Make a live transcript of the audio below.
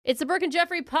It's the Brooke and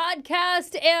Jeffrey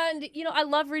podcast, and, I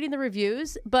love reading the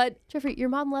reviews, but, Jeffrey, your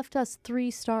mom left us 3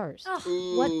 stars.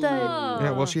 What the? Yeah,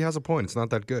 well, she has a point. It's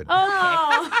not that good.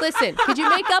 Oh, listen, could you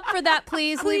make up for that,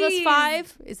 please? Leave us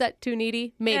 5. Is that too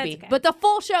needy? Maybe. Okay. But the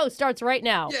full show starts right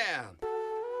now. Yeah.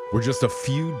 We're just a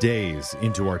few days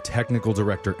into our technical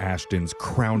director Ashton's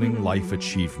crowning life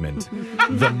achievement,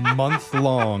 the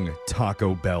month-long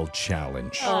Taco Bell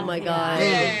Challenge. Oh, my God.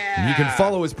 And you can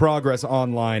follow his progress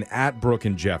online at Brooke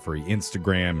and Jeffrey,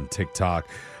 Instagram and TikTok.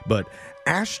 But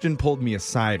Ashton pulled me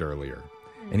aside earlier,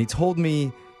 and he told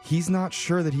me he's not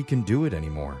sure that he can do it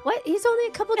anymore. What? He's only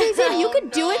a couple days in. You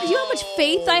could do it. Do you know how much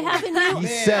faith I have in you? He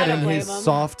said in his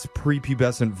soft,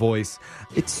 prepubescent voice,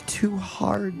 "It's too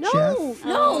hard, Jeff."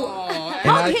 No. And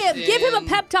Hug him. Give him a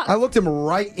pep talk. I looked him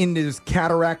right into his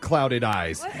cataract-clouded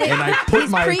eyes, and I put He's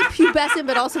my prepubescent,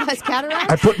 but also has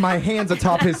cataracts? I put my hands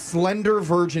atop his slender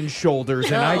virgin shoulders,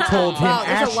 and I told him, Wow,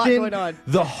 there's a lot going on. Ashton,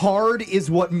 the hard is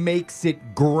what makes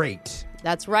it great.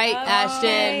 That's right,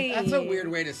 Ashton. That's a weird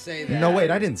way to say that. No,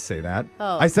 wait, I didn't say that.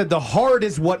 Oh. I said the hard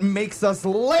is what makes us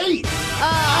late.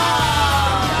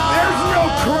 There's no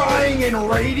crying in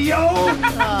radio.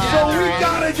 So we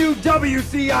gotta do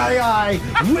WCII.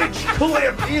 Which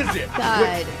clip is it?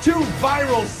 God. With 2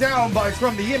 viral sound bites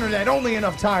from the internet. Only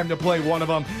enough time to play one of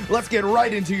them. Let's get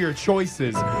right into your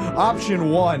choices. Option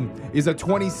 1 is a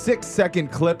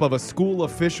 26-second clip of a school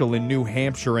official in New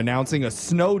Hampshire announcing a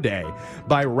snow day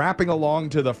by rapping along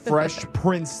to the Fresh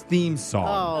Prince theme song.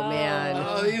 Oh, man.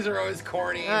 Oh, these are always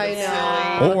corny. I and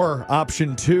know. silly. Or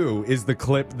option 2 is the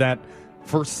clip that,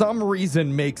 for some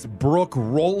reason, makes Brooke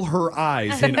roll her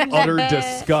eyes in utter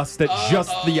disgust at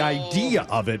just the idea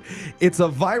of it. It's a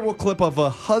viral clip of a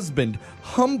husband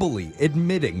humbly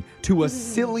admitting to a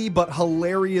silly but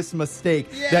hilarious mistake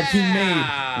that he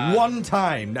made one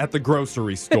time at the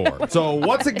grocery store. So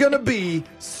what's it gonna be?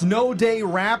 Snow day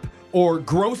rap or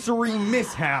grocery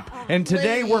mishap? And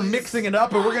today we're mixing it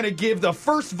up, and we're gonna give the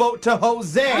first vote to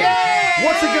Jose.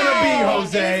 What's it gonna be,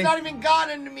 Jose? It's not even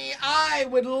gotten to me. I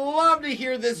would love to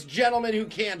hear this gentleman who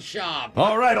can't shop.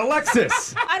 All right,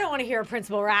 Alexis. I don't want to hear a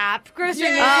principal rap. Grocery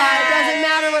Yeah. mishap. It doesn't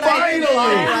matter what I Finally. do.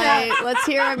 All right, let's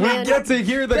hear him, We man. get to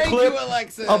hear the Thank clip you,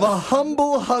 Alexis. of a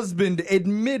humble husband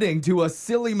admitting to a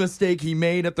silly mistake he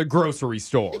made at the grocery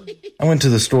store. I went to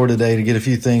the store today to get a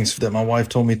few things that my wife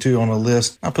told me to on a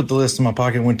list. I put the list in my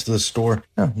pocket and went to the store.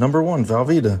 Yeah, number 1,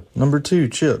 Velveeta. Number 2,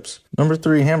 chips. Number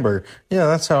 3, hamburger. Yeah,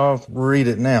 that's how I read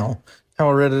it now. How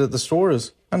I read it at the store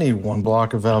is, I need 1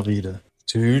 block of Velveeta.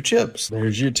 2 chips.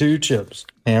 There's your 2 chips.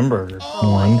 Hamburger.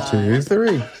 1, 2,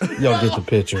 3. Y'all get the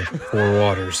picture. 4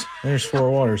 waters. There's 4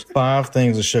 waters. 5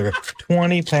 things of sugar.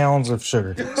 20 pounds of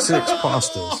sugar. 6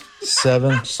 pastas.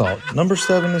 7 salt. Number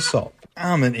 7 is salt.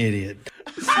 I'm an idiot.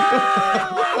 You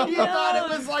thought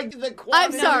it was like the I'm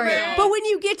quantity sorry, amount. but when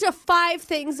you get to 5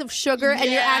 things of sugar and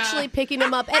you're Yeah. actually picking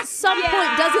them up, at some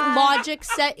point, doesn't logic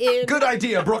set in? Good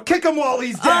idea, Brooke. Kick him while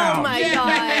he's down. Oh, my Yeah.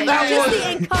 God. That Just was-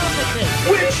 the incompetence.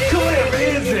 Which clip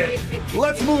is it?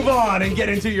 Let's move on and get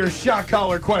into your shot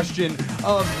collar question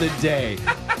of the day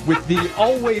with the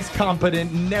always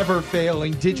competent, never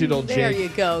failing digital Jake. There you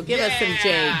go. Give us some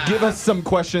Jake. Give us some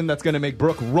question that's going to make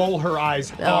Brooke roll her eyes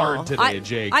hard today,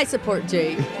 Jake. I support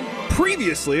Jake.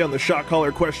 Previously on the shot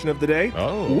caller question of the day,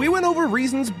 we went over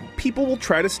reasons people will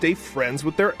try to stay friends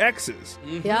with their exes.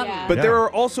 Yep. But Yeah. there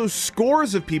are also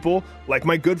scores of people, like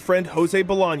my good friend Jose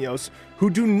Bolaños, who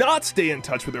do not stay in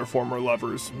touch with their former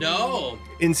lovers. No.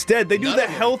 Instead, they do None the of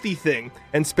them. healthy thing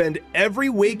and spend every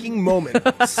waking moment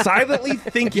silently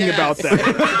thinking Yes. about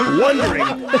them,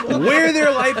 wondering where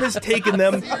their life has taken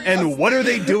them and what are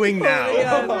they doing now.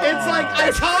 It's like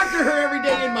I talk to her every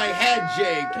day in my head,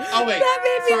 Jake. Oh, wait. That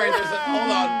made me Sorry,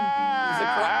 hold on.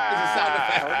 There's a sound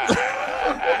effect.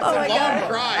 Oh, my Long God.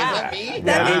 cry. Is that me? That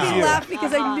That made is me you. laugh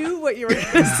because I knew what you were going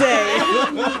to say.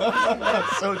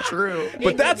 so true.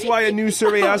 But that's why a new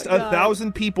survey asked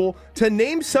 1,000 people to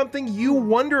name something you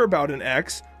wonder about an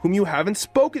ex whom you haven't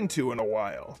spoken to in a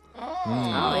while.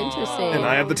 Oh, interesting. And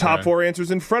I have the top 4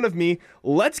 answers in front of me.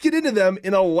 Let's get into them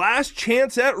in a last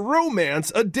chance at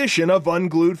romance edition of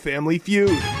Unglued Family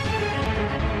Feud.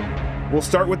 We'll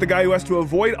start with the guy who has to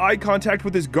avoid eye contact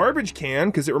with his garbage can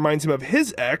because it reminds him of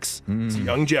his ex. It's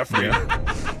young Jeffrey.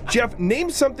 Jeff, name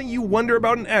something you wonder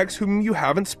about an ex whom you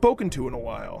haven't spoken to in a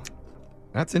while.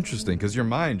 That's interesting because your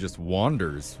mind just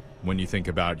wanders when you think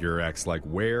about your ex. Like,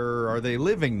 where are they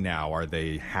living now? Are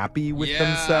they happy with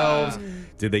themselves?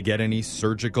 Did they get any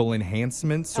surgical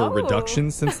enhancements or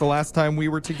reductions since the last time we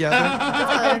were together?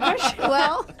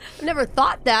 Well, I never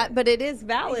thought that, but it is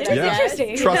valid. It's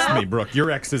interesting. Trust me, Brooke,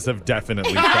 your exes have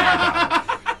definitely thought about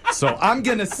it. So I'm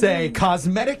going to say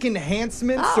cosmetic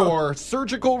enhancements or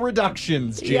surgical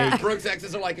reductions, Jake. Yeah. Brooke's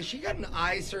exes are like, has she got an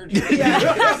eye surgery? She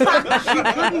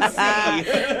couldn't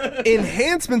see.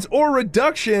 Enhancements or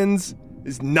reductions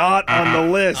is not on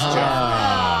the list.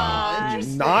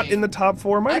 Interesting. Not in the top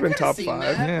 4. Might have been I could've top seen 5.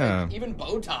 that. Yeah. Like, even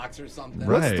Botox or something.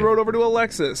 Right. Let's throw it over to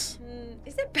Alexis.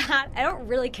 Is it bad? I don't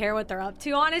really care what they're up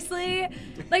to, honestly.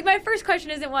 Like, my first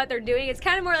question isn't what they're doing. It's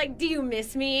kind of more like, do you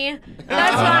miss me?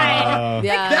 That's fine.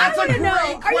 Yeah. That's I a want to know,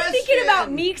 great are you thinking question.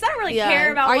 about me? Because I don't really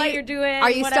care about Are what you- you're doing.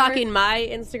 Are you whatever. stalking my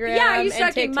Instagram? Yeah, are you and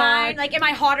stalking TikTok? mine? Like, am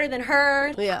I hotter than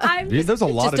her? Yeah. I'm There's a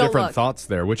lot just of don't different look. thoughts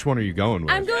there. Which one are you going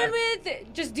with? I'm going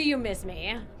with just, do you miss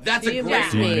me? That's Do a you great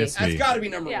miss one. me? Miss That's me. got to be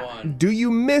number Yeah. 1. Do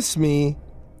you miss me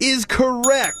is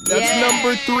correct. That's Yeah.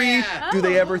 number 3. Do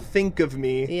they ever think of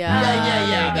me? Yeah.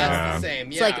 Yeah. That's Yeah. the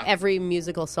same. It's like every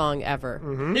musical song ever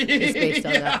is based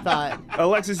on that thought.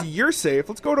 Alexis, you're safe.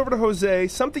 Let's go over to Jose.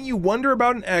 Something you wonder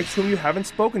about an ex whom you haven't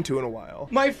spoken to in a while.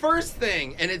 My first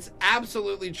thing, and it's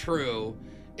absolutely true,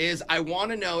 is I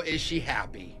want to know, is she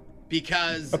happy?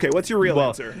 Because Okay, what's your real Well,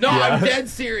 answer? no, I'm dead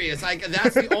serious. Like,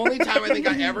 that's the only time I think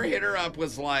I ever hit her up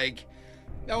was like,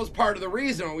 that was part of the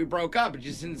reason when we broke up. It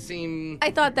just didn't seem. I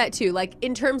thought that too. Like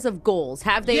in terms of goals,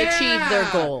 have they achieved their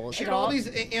goals? She had all these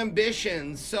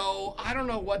ambitions, so I don't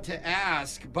know what to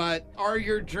ask. But are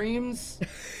your dreams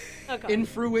in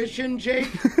fruition, Jake?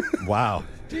 Wow.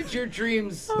 Did your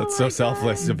dreams? That's so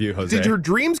selfless of you, Jose. Did your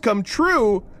dreams come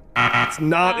true? It's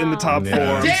not in the top 4.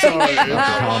 Yeah. I'm Dang sorry. it.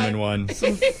 That's a common one.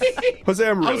 Jose,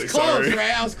 I'm I really was close, sorry.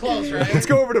 right? I was close, right? Let's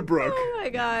go over to Brooke. Oh my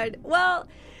god. Well,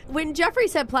 when Jeffrey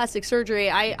said plastic surgery,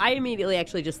 I immediately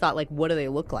actually just thought, like, what do they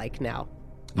look like now?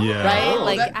 Yeah. Right? Oh,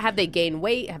 like, that- have they gained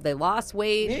weight? Have they lost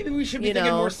weight? Maybe we should be You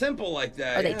thinking know, more simple like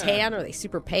that. Are they yeah. tan? Are they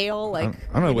super pale? Like,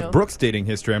 I don't know. With Brooke's dating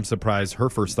history, I'm surprised her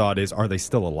first thought is, are they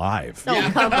still alive? Oh,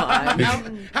 come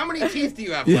on. How many teeth do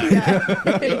you have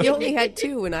left? You only had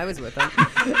 2 when I was with him.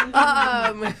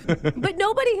 But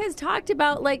nobody has talked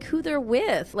about, like, who they're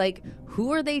with. Like,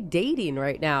 who are they dating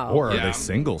right now? Or are Yeah. they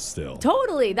single still?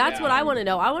 Totally. That's Yeah. what I want to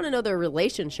know. I want to know their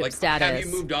relationship Like, status. have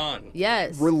you moved on?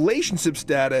 Yes. Relationship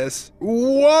status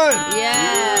 1.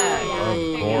 Yeah.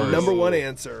 Of course. Number 1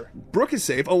 answer. Brooke is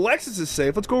safe. Alexis is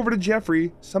safe. Let's go over to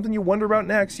Jeffrey. Something you wonder about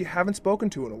next you haven't spoken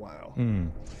to in a while.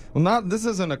 Well, this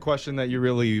isn't a question that you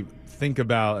really think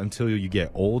about until you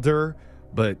get older,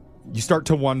 but you start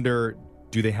to wonder,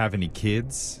 do they have any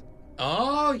kids?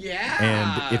 Oh yeah.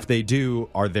 And if they do,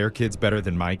 are their kids better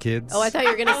than my kids? Oh, I thought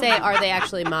you were going to say, are they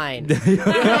actually mine?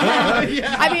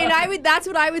 I mean, that's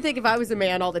what I would think if I was a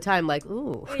man all the time. Like,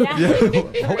 ooh.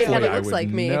 Hopefully, kinda I looks would like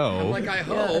me. know. like I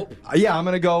hope. Yeah, I'm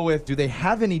going to go with, do they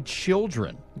have any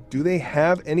children? Do they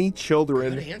have any Good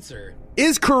children? answer.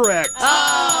 Is correct.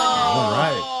 All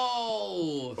right. Oh.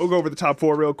 We'll go over the top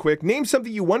 4 real quick. Name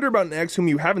something you wonder about an ex whom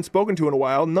you haven't spoken to in a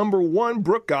while. Number 1,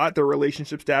 Brooke got their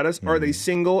relationship status. Are they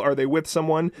single? Are they with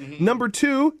someone? Number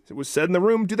 2, it was said in the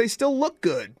room, do they still look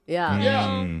good? Yeah.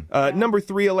 Yeah. Number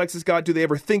 3, Alexis got, do they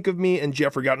ever think of me? And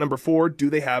Jeffrey got number 4, do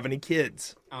they have any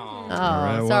kids? Oh,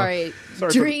 well, sorry. sorry for-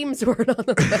 Dreams weren't on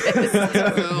the list.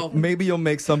 Well, Maybe you'll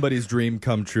make somebody's dream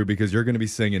come true because you're going to be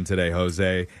singing today,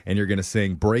 Jose, and you're going to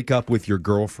sing Break Up With Your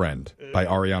Girlfriend by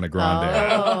Ariana Grande.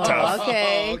 Oh,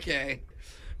 okay. okay.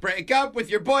 Break up with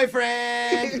your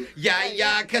boyfriend.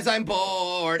 Yeah, 'cause I'm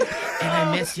bored. And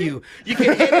I miss you. You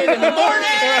can hit it in the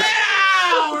morning.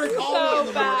 Or call me in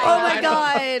the morning. Oh, my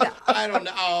God. I don't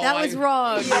know. That was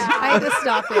wrong. I had to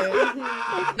stop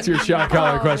it. It's your shot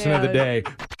collar Oh, question of the man. day.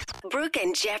 Brooke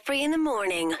and Jeffrey in the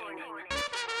morning.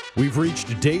 We've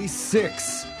reached day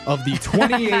 6 of the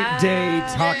 28-day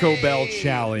Taco Bell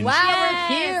challenge. Wow,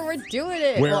 we're here. We're doing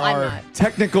it. Where well, I'm our not.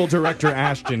 technical director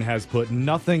Ashton has put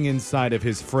nothing inside of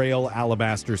his frail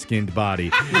alabaster-skinned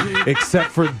body except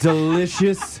for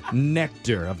delicious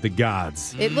nectar of the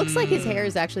gods. It looks like his hair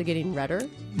is actually getting redder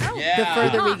Yeah. the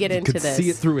further we get You into could this. see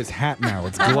it through his hat now.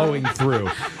 It's glowing through.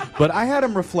 But I had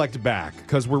him reflect back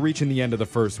because we're reaching the end of the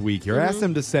first week here. I asked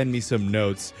him to send me some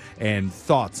notes and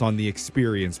thoughts on the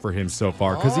experience for him so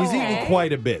far because he's eaten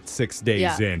quite a bit 6 days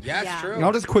Yeah. in. Yeah, it's Yeah. true. And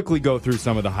I'll just quickly go through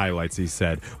some of the highlights he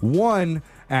said. One,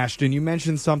 Ashton, you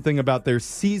mentioned something about their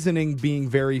seasoning being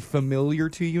very familiar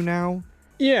to you now.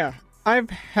 Yeah, I've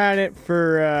had it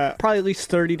for probably at least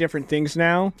 30 different things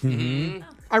now. Mm-hmm.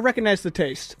 I recognize the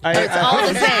taste. It's all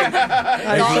the same.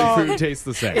 Every food tastes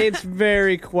the same. It's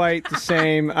very quite the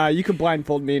same. You could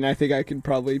blindfold me, and I think I can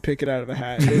probably pick it out of a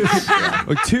hat.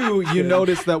 It's- Two, you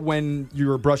noticed that when you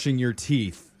were brushing your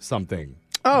teeth, something.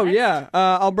 oh, yeah.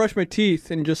 I'll brush my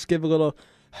teeth and just give a little...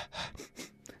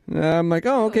 I'm like,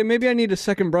 oh, okay, maybe I need a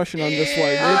second brushing on this one.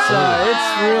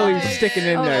 It's really sticking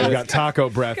in You there. got taco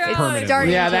breath permanently.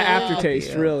 starting Yeah, to that help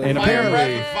aftertaste, you. really. And Fire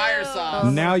apparently, breath, fire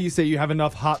sauce. now you say you have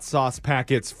enough hot sauce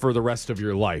packets for the rest of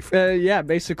your life. Yeah,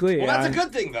 basically. Well, that's a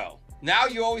good thing, though. Now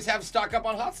you always have stock up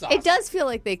on hot sauce. It does feel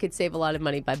like they could save a lot of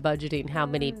money by budgeting how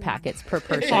many packets per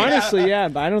person. Honestly, yeah,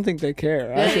 but I don't think they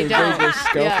care. I they think don't. they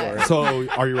just go Yeah. for it. So,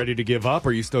 are you ready to give up, or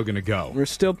are you still going to go? We're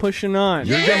still pushing on.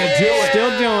 You're going to do it. Still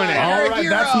doing it. All You're a right,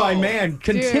 hero. that's my man.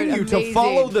 Continue to amazing.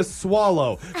 follow the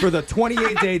Swallow for the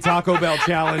 28-day Taco Bell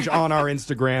challenge on our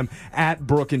Instagram at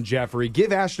Brooke and Jeffrey.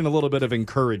 Give Ashton a little bit of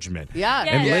encouragement. Yeah.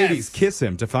 And Yes. ladies, kiss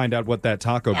him to find out what that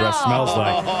taco breath smells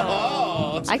like.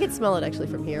 I can smell it actually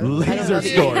from here. I don't know Laser if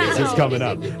you Stories can. is coming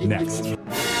up next.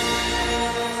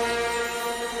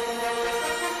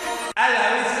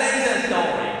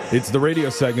 It's the radio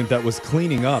segment that was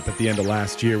cleaning up at the end of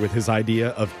last year with his idea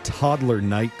of toddler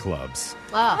nightclubs.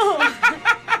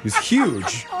 It was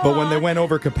huge, but when they went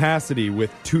over capacity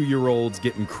with 2-year-olds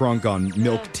getting crunk on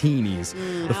milk teenies,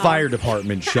 the fire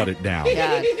department shut it down.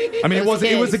 Yeah. I mean, it was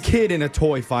a kids. kid in a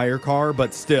toy fire car,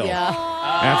 but still, Yeah.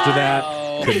 after that,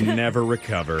 could never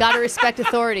recover. Gotta respect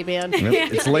authority, man.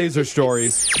 Yep, it's Laser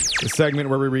Stories, the segment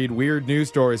where we read weird news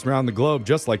stories from around the globe,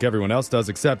 just like everyone else does,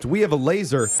 except we have a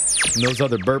laser, and those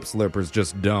other burp slippers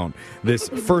just don't. This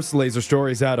first Laser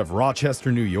Story is out of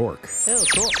Rochester, New York. Oh,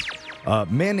 cool. A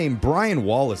man named Brian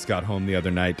Wallace got home the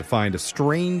other night to find a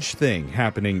strange thing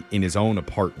happening in his own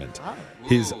apartment.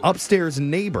 His upstairs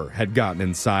neighbor had gotten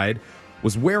inside,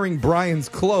 was wearing Brian's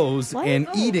clothes, and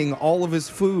eating all of his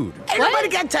food. Nobody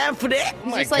got time for that.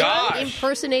 He's my just like gosh.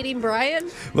 impersonating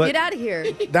Brian. But- Get out of here.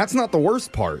 That's not the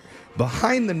worst part.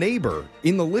 Behind the neighbor,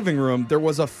 in the living room, there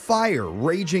was a fire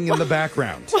raging in the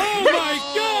background.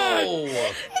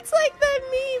 It's like that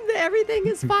meme that everything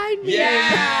is fine. meme.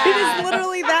 Yeah. It is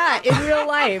literally that in real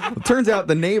life. It turns out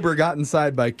the neighbor got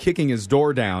inside by kicking his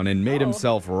door down and made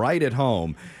himself right at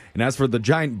home. And as for the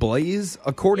giant blaze,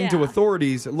 according to Yeah.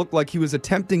 authorities, it looked like he was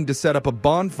attempting to set up a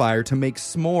bonfire to make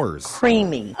s'mores.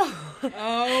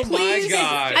 Oh, my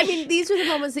gosh. I mean, these are the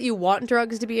moments that you want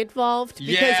drugs to be involved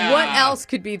because Yeah. what else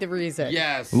could be the reason?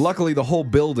 Yes. Luckily, the whole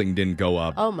building didn't go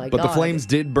up. Oh, my But the God. flames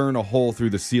did burn a hole through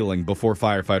the ceiling before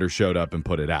firefighters showed up and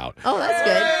put it out. Oh, that's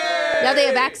good. Now they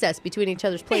have access between each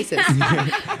other's places.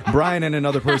 Brian and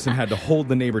another person had to hold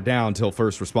the neighbor down till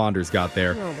first responders got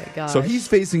there. Oh, my gosh. So he's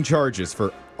facing charges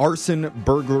for arson,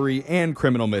 burglary, and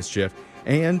criminal mischief.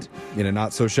 And, in a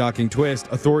not-so-shocking twist,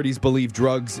 authorities believe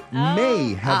drugs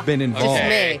may have been Just involved.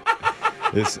 me.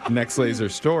 This next laser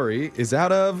story is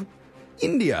out of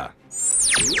India.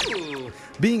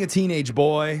 Being a teenage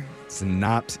boy, it's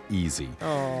not easy.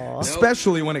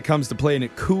 Especially when it comes to playing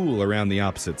it cool around the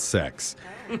opposite sex.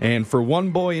 And for one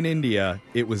boy in India,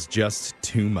 it was just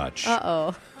too much.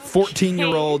 Uh-oh.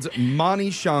 14-year-old Mani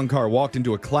Shankar walked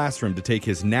into a classroom to take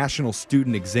his national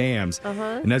student exams.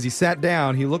 And as he sat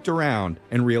down, he looked around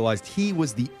and realized he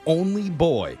was the only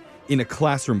boy in a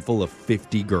classroom full of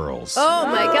 50 girls. Oh,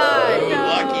 my God.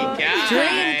 Lucky guy.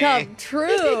 Dream come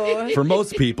true. For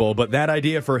most people, but that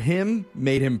idea for him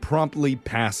made him promptly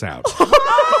pass out. Poor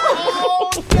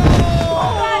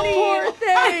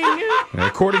thing. And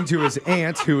according to his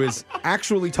aunt, who is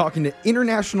actually talking to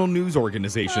international news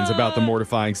organizations about the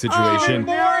mortifying situation,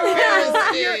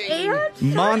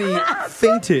 Mani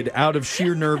fainted out of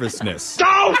sheer nervousness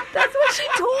That's what she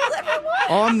told everyone.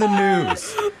 on the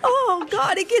news. Oh,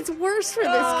 God, it gets worse for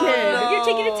this kid. You're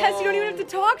taking a test, you don't even have to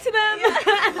talk to them.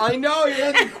 I know, you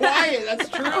have to be quiet. That's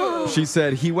true. She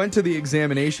said he went to the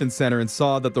examination center and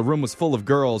saw that the room was full of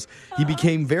girls. He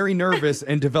became very nervous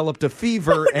and developed a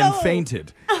fever and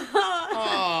fainted.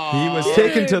 He was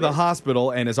taken to the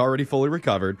hospital and is already fully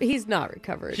recovered. He's not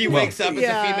recovered. He wakes up as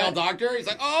Yeah. a female doctor. He's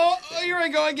like, oh, here I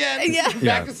go again. Yeah.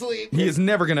 Back to sleep. He is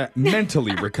never going to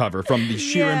mentally recover from the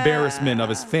sheer embarrassment of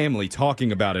his family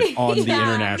talking about it on the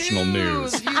international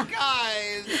news. You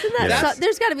guys.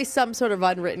 There's got to be some sort of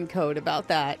unwritten code about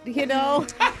that, you know?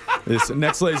 This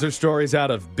next laser story is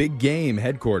out of Big Game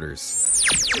headquarters.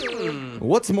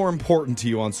 What's more important to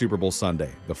you on Super Bowl Sunday,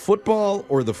 the football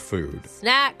or the food?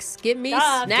 Snacks. Give me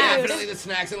Ah, snacks. Definitely the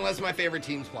snacks, unless my favorite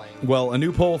team's playing. Well, a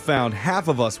new poll found half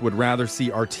of us would rather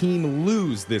see our team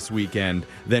lose this weekend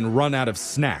than run out of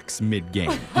snacks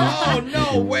mid-game. Oh,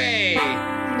 no way.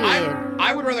 Man.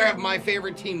 I would rather have my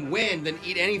favorite team win than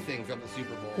eat anything from the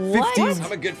Super Bowl. What? 50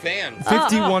 I'm a good fan.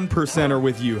 51% are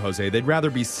with you, Jose. They'd rather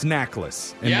be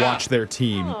snackless and Yeah. watch their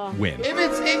team win. If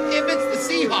it's the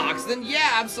Seahawks, then yeah,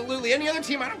 absolutely. Any other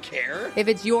team, I don't care. If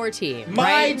it's your team, My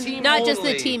right? team Not just the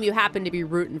only. team you happen to be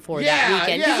rooting for Yeah, that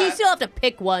weekend. Because yeah. you still have to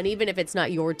pick one, even if it's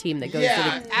not your team that goes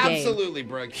Yeah, to the game. absolutely,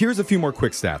 Brooke. Here's a few more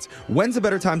quick stats. When's a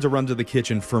better time to run to the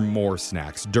kitchen for more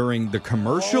snacks? During the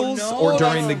commercials Oh, no, or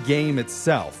during the that's- game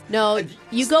itself? No,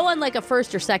 you go on like a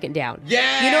first or second down.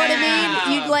 Yeah. You know what I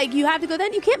mean? You have to go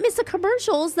then. You can't miss the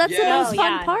commercials. That's the Yeah. most Oh,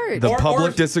 fun yeah. part. The Or-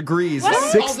 public disagrees.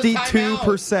 What?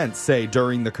 62% say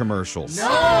during the commercials.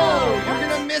 No, you're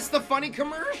gonna miss the funny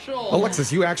commercial.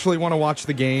 Alexis, you actually want to watch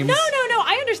the games? No.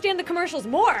 I understand the commercials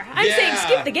more. I'm Yeah. saying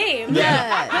skip the game.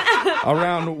 yeah.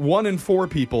 Around 1 in 4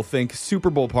 people think Super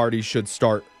Bowl parties should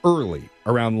start early,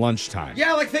 around lunchtime.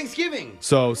 Yeah, like Thanksgiving.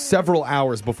 So several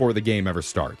hours before the game ever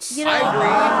starts. You know, I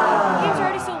agree. The game's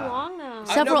already so long though.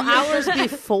 several no, hours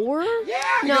before? Yeah,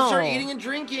 you No. gotta start eating and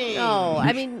drinking. No,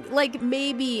 I mean, like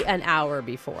maybe an hour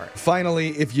before. Finally,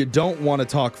 if you don't want to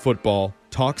talk football,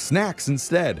 talk snacks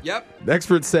instead. Yep.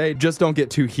 Experts say just don't get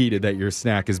too heated that your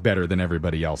snack is better than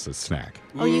everybody else's snack.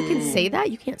 Oh, you can say that?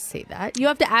 You can't say that. You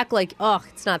have to act like, oh,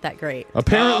 it's not that great.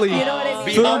 Apparently, You know what I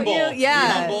Be mean? humble. You-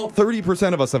 yeah. Be humble.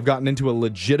 30% of us have gotten into a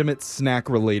legitimate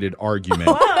snack-related argument.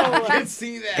 I can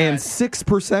see that. And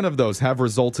 6% of those have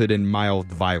resulted in mild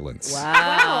violence.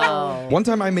 Wow. One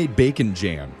time I made bacon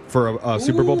jam for a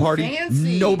Super Bowl Ooh, party.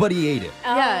 fancy. Nobody ate it.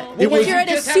 Yeah, Well, because wait, you're you at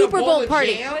a just had a Super bowl Bowl of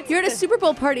party. jam? You're at a Super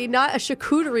Bowl party, not a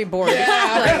charcuterie board like,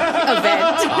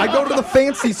 event. I go to the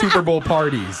fancy Super Bowl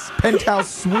parties. Penthouse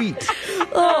suite.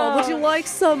 Oh, would you like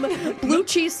some blue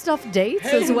cheese stuffed dates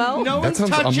as well? No That one's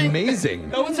sounds touching. amazing.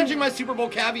 No one's touching my Super Bowl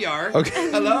caviar.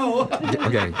 Okay. Hello.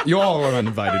 Okay, you all are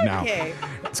uninvited now. Okay.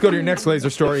 Let's go to your next laser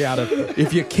story out of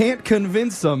If You Can't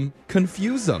Convince Them,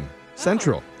 Confuse Them.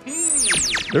 Central.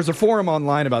 There's a forum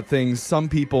online about things some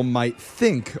people might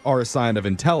think are a sign of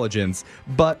intelligence,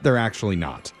 but they're actually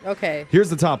not. Okay. Here's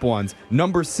the top ones.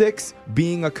 Number 6,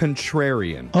 being a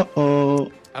contrarian. I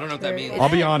don't know what that means. I'll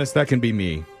be honest, that can be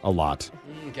me a lot.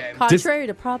 Okay. Contrary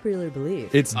to popular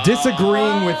belief. It's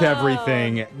disagreeing with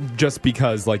everything just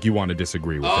because, like, you want to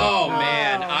disagree with it. Oh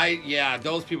man,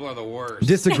 those people are the worst.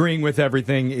 Disagreeing with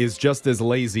everything is just as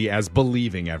lazy as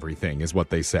believing everything, is what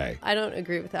they say. I don't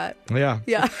agree with that. Yeah.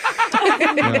 Yeah.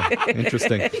 Yeah,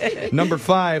 interesting. Number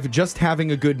 5, just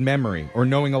having a good memory or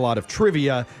knowing a lot of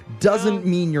trivia doesn't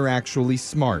mean you're actually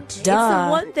smart. It's the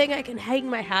one thing I can hang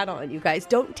my hat on, you guys.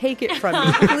 Don't take it from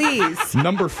me, please.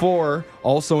 Number 4,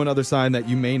 also another sign that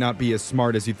you may not be as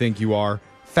smart as you think you are,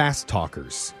 fast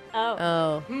talkers.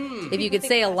 Oh. If you could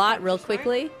say a lot real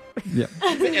quickly. Yeah.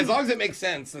 As long as it makes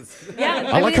sense. Yeah.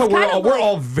 I like how it's we're kind all, of we're like-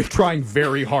 all trying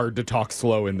very hard to talk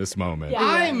slow in this moment.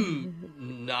 I'm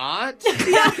not.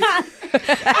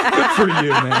 Good for you,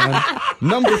 man.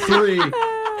 Number 3,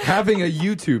 having a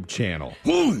YouTube channel.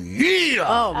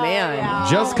 Oh, man.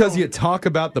 Just because you talk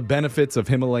about the benefits of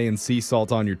Himalayan sea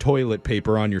salt on your toilet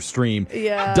paper on your stream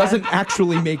Yeah. doesn't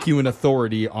actually make you an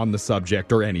authority on the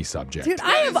subject or any subject. Dude,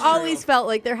 I have always felt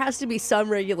like there has to be some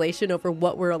regulation over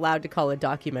what we're allowed to call a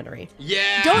documentary.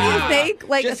 Yeah. Don't you think?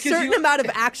 Like Just a 'cause certain you- amount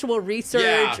of actual research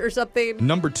Yeah. or something.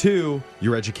 Number 2,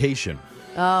 your education.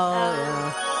 Oh,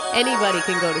 yeah. Anybody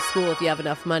can go to school if you have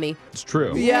enough money. It's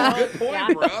true. Yeah. Good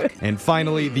point, Brooke. And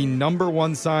finally, the number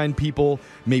 1 sign people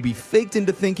may be faked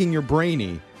into thinking you're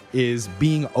brainy is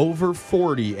being over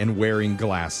 40 and wearing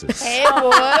glasses. Hey,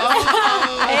 boy.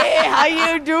 Hey, how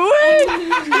you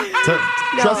doing?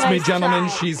 Trust me, Nice gentlemen,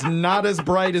 try. she's not as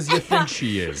bright as you think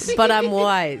she is. But I'm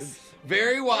wise.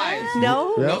 Very wise.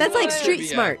 No? Yeah. That's like street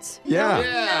Yeah. smarts. Yeah.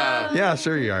 Yeah. Yeah,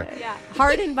 sure you are.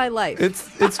 Hardened by life.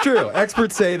 It's true.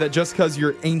 Experts say that just because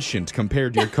you're ancient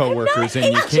compared to your coworkers and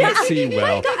you can't see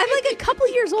well, I'm like a couple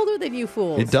years older than you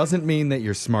fools. it doesn't mean that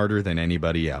you're smarter than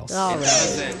anybody else. All right.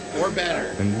 Doesn't. Or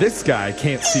better. And this guy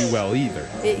can't see well either.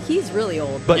 He's really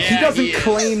old. But he Yeah, doesn't he is.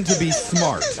 claim to be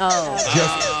smart. Oh.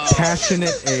 Just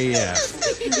passionate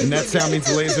AF. And that's how means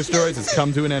the Laser Stories has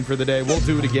come to an end for the day. We'll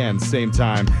do it again, same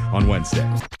time on Wednesday.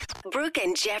 Brooke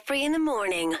and Jeffrey in the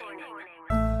morning.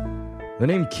 The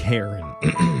name Karen.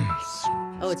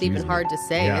 Oh, it's even hard to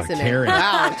say, Yeah, isn't Karen. it?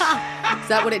 Wow. Is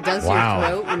that what it does Wow. to your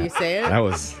throat when you say it? That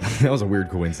was a weird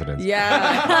coincidence.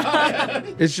 Yeah.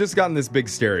 It's just gotten this big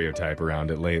stereotype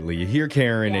around it lately. You hear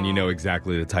Karen and you know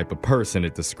exactly the type of person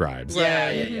it describes.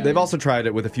 Yeah. They've also tried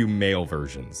it with a few male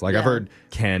versions. Like I've Yeah. heard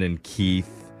Ken and Keith.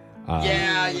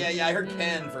 Yeah. I heard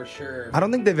Ken for sure. I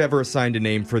don't think they've ever assigned a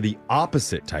name for the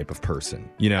opposite type of person,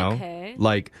 you know? Okay.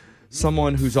 Like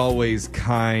someone who's always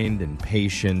kind and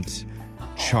patient,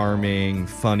 charming,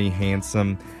 funny,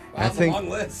 handsome. I think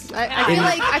I feel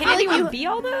like Can anyone be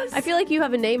all those? I feel like you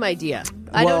have a name idea.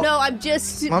 I don't know. I'm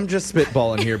just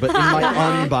spitballing here, but in my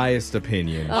unbiased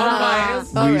opinion,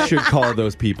 we should call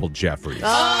those people Jeffries.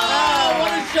 Oh,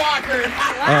 what a shocker.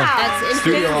 That's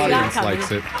Studio infinity. audience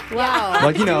likes it. Wow.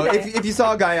 Like, if you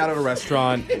saw a guy out at a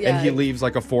restaurant and he leaves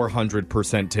like a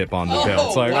 400% tip on the bill,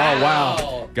 it's like, oh,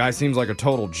 wow. Guy seems like a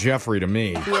total Jeffrey to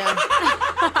me. Yeah.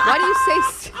 Why do you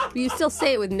say? You still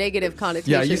say it with negative connotations.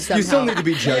 Yeah, you somehow. still need to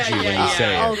be judgy when you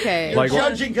say it. Okay. You're Like,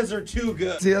 judging because they're too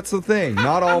good. See, that's the thing.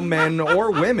 Not all men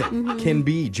or women can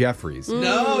be Jeffries.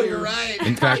 No, you're right.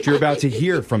 In fact, you're about to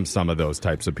hear from some of those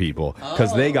types of people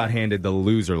because they got handed the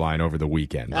loser line over the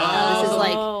weekend. This is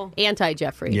like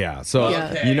anti-Jeffrey. Yeah, so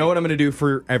you know what I'm going to do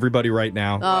for everybody right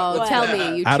now? Oh, tell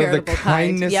me, you Out of the charitable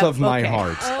kind. kindness Yep, of my okay.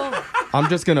 heart, I'm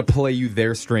just going to play you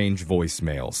their strange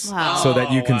voicemails so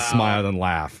that you can smile and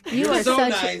laugh. You are so such.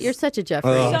 nice. You're such a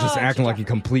Jeffrey. I'm just acting like a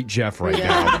complete Jeff right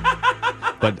now.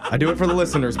 But I do it for the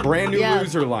listeners. Brand new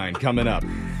loser line coming up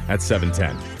at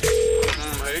 7:10.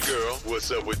 Hey girl, what's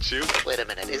up with you? Wait a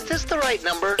minute, is this the right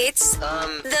number? It's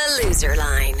the loser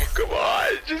line. Come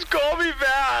on, just call me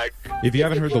back. If you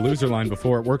haven't heard the loser line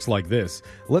before, it works like this.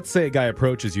 Let's say a guy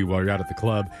approaches you while you're out at the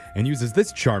club and uses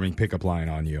this charming pickup line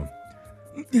on you.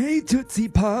 Hey, Tootsie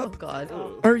Pop. Oh God.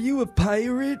 Are you a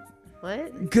pirate?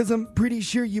 What? Because I'm pretty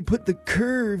sure you put the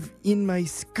curve in my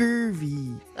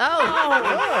scurvy.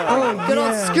 Good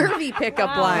old scurvy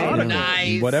pickup line.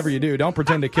 Nice. Whatever you do, don't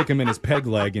pretend to kick him in his peg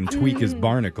leg and tweak his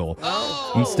barnacle.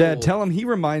 Instead, tell him he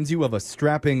reminds you of a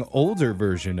strapping older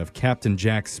version of Captain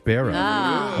Jack Sparrow.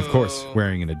 Of course,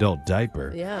 wearing an adult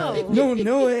diaper. Yeah.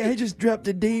 No, I just dropped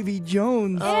a Davy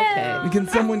Jones. Okay. Can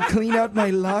someone clean out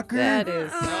my locker? That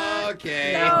is.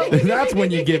 Okay. That's when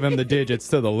you give him the digits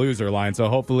to the loser line. So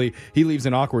hopefully he leaves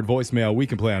an awkward voicemail we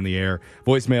can play on the air.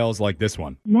 Voicemails like this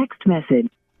one. Next message.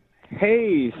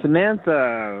 Hey,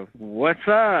 Samantha, what's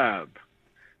up?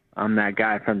 I'm that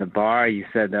guy from the bar you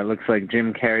said that looks like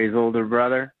Jim Carrey's older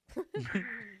brother.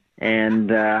 And,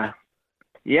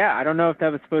 yeah, I don't know if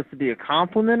that was supposed to be a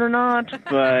compliment or not,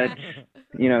 but,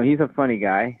 he's a funny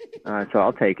guy, so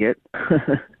I'll take it.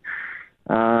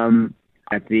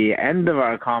 At the end of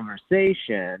our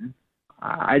conversation,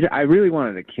 I really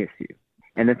wanted to kiss you.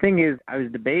 And the thing is, I was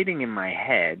debating in my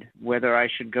head whether I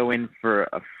should go in for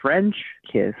a French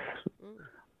kiss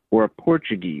or a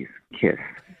Portuguese kiss.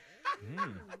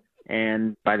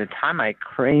 And by the time I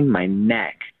craned my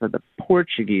neck for the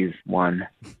Portuguese one,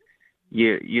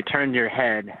 you turned your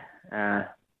head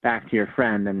back to your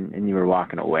friend and you were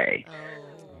walking away.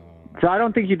 So I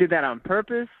don't think you did that on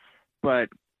purpose, but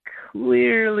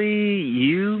clearly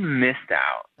you missed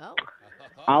out.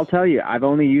 I'll tell you, I've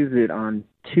only used it on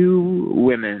 2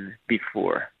 women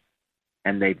before,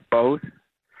 and they both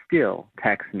still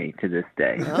text me to this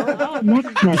day.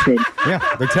 Next message. Yeah,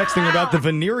 they're texting about the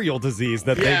venereal disease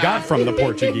that they got from the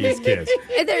Portuguese kiss.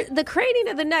 And the craning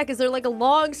of the neck, is there like a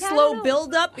long, slow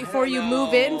build-up before you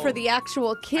move in for the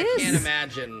actual kiss? I can't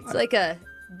imagine. It's like a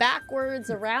backwards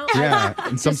around. Yeah,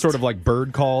 and some sort of like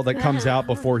bird call that comes out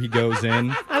before he goes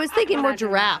in. I was thinking more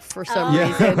giraffe for some Yeah.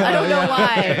 reason. I don't know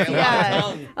why.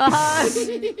 Yeah.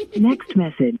 Next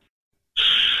message.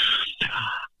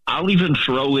 I'll even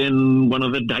throw in one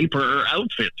of the diaper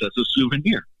outfits as a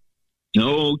souvenir.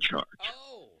 No charge.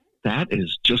 That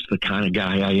is just the kind of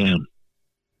guy I am.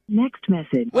 Next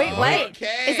message. Wait.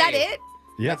 Okay. Is that it?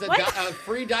 Yeah. That's a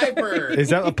free diaper. Is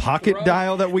that a pocket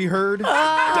dial that we heard?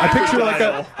 I picture like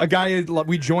a guy,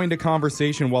 we joined a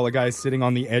conversation while a guy's sitting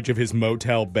on the edge of his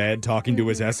motel bed talking to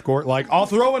his escort, like, I'll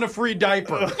throw in a free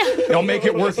diaper. It'll make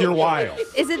it worth your while.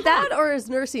 Is it that or his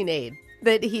nursing aide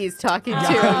that he's talking to?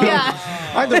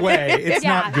 Yeah. Either way, it's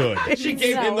not good. She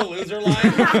gave him the loser line.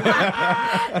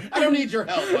 I don't need your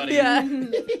help, buddy. Yeah.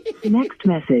 Next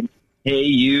message. Hey,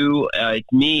 you,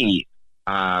 it's me.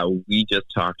 We just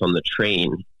talked on the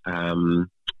train, and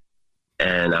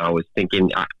I was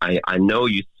thinking, I know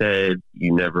you said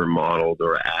you never modeled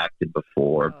or acted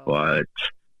before, but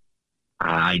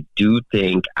I do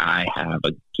think I have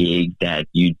a gig that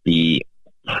you'd be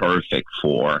perfect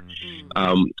for.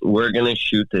 We're going to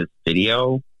shoot this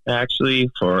video, actually,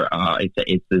 for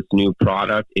it's this new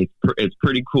product. It's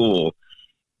pretty cool.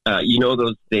 You know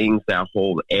those things that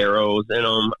hold arrows in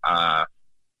them?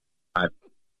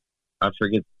 I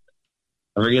forget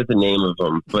the name of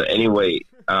them, but anyway,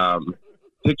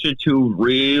 picture 2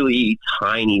 really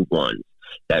tiny ones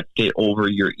that fit over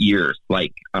your ears,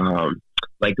 like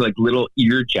little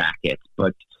ear jackets,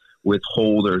 but with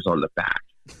holders on the back.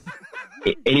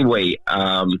 Anyway,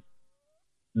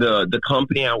 the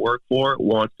company I work for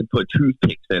wants to put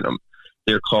toothpicks in them.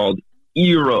 They're called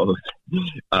Eros,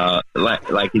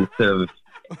 like instead of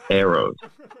arrows.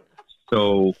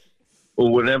 So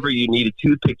whenever you need a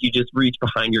toothpick, you just reach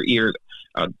behind your ear,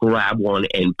 grab one,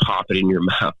 and pop it in your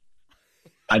mouth.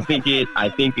 I think it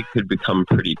could become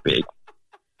pretty big.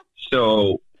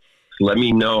 So let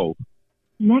me know.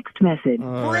 Next message.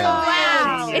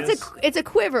 Wow. It's a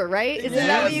quiver, right? Isn't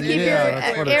that what you keep your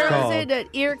arrows in? An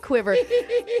ear quiver.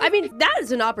 I mean, that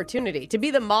is an opportunity to be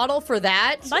the model for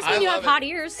that. Must mean you have hot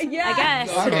ears, I guess.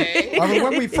 Okay. I mean,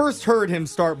 when we first heard him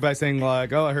start by saying,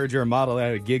 like, oh, I heard you're a model, I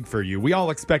had a gig for you, we all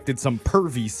expected some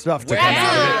pervy stuff to come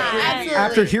out of it. Absolutely.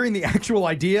 After hearing the actual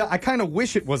idea, I kind of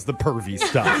wish it was the pervy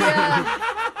stuff.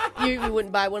 You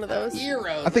wouldn't buy one of those?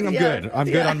 Eros. I think I'm good. I'm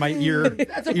good on my ear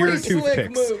That's a ear pretty slick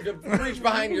toothpicks. move to reach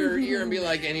behind your ear and be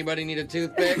like, anybody need a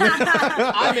toothpick?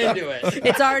 I'm into it.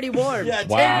 It's already warm. Yeah, take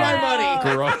my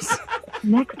money. Gross.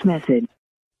 Next message.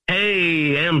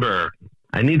 Hey, Amber.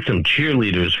 I need some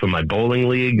cheerleaders for my bowling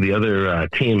league. The other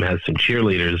team has some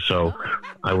cheerleaders, so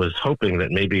I was hoping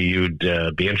that maybe you'd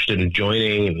be interested in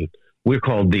joining. And we're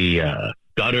called the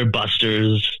Gutter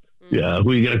Busters. Who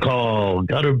are you going to call?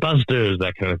 Gutter Busters,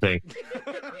 that kind of thing.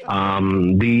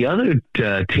 The other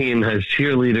team has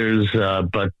cheerleaders,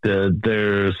 but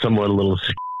they're somewhat a little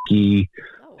ski.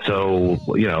 So,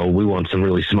 we want some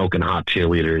really smoking hot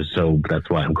cheerleaders, so that's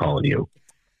why I'm calling you.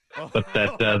 But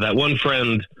that one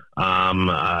friend,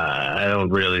 I don't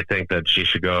really think that she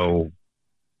should go.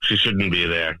 She shouldn't be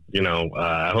there.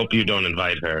 I hope you don't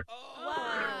invite her.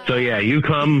 So, yeah, you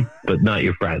come, but not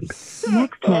your friend.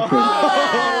 Next message.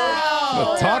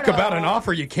 Well, talk about an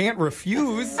offer you can't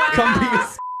refuse. Come be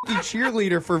a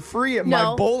cheerleader for free at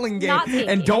my bowling game,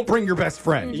 and don't bring your best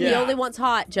friend. He only wants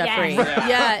hot, Jeffrey. Yes.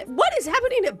 Yeah. What is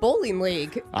happening at bowling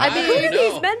league? I mean, don't Who do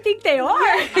know. these men think they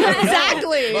are?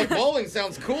 Exactly. But bowling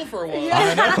sounds cool for one.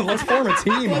 I know. Let's form a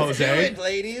team, Let's do Jose. it,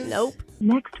 ladies. Nope.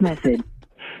 Next message.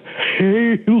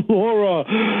 Hey, Laura.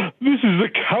 This is the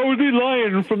Cowardly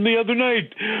Lion from the other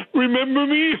night. Remember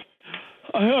me?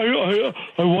 I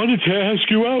wanted to ask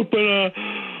you out, but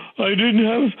I didn't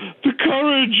have the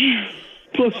courage.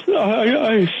 Plus,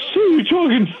 I saw you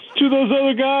talking to those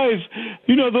other guys.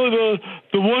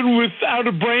 The one without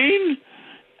a brain,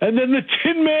 and then the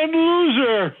Tin Man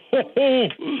loser.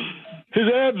 His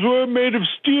abs were made of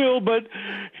steel, but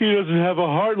he doesn't have a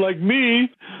heart like me.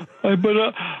 I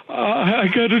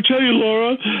got to tell you,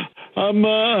 Laura, I'm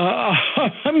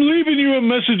leaving you a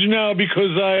message now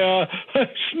because I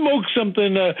smoked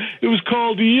something. It was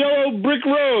called Yellow Brick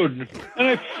Road, and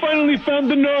I finally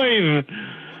found the nerve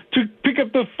to pick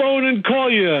up the phone and call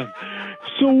you.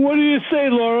 So what do you say,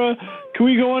 Laura? Can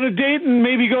we go on a date and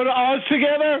maybe go to Oz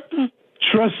together?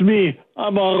 Trust me,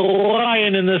 I'm a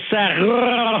lion in the sack.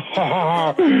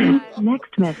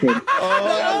 Next message.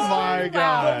 Oh, my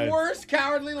God. The worst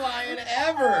Cowardly Lion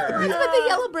ever. But the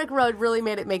Yellow Brick Road really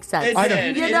made it make sense. It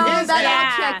did. You It know, is that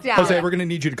all checked out. Jose, we're going to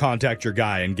need you to contact your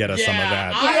guy and get us some of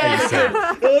that.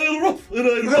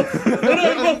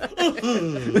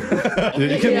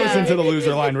 You can listen to the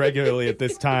Loser Line regularly at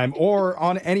this time or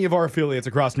on any of our affiliates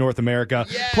across North America,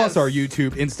 plus our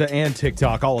YouTube, Insta, and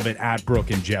TikTok, all of it at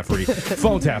Brooke and Jeffrey.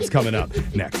 Phone taps coming up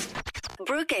next.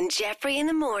 Brooke and Jeffrey in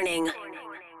the morning.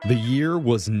 The year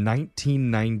was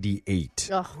 1998.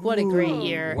 Oh, what a great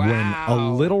year. When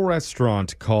a little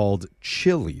restaurant called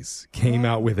Chili's came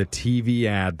out with a TV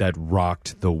ad that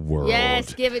rocked the world.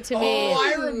 Yes, give it to me. Oh,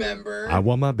 I remember. I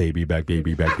want my baby back,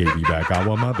 baby back, baby back. I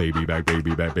want my baby back,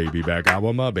 baby back, baby back. I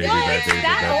want my baby back, baby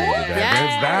back, baby back.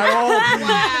 It's that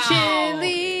old.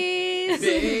 Chili's.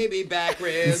 Baby back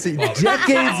ribs. See,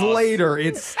 decades later,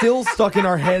 it's still stuck in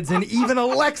our heads, and even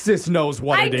Alexis knows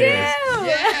what it is.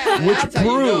 Yeah, Which that's how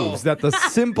you know. proves that the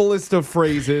simplest of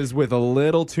phrases with a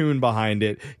little tune behind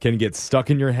it can get stuck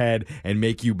in your head and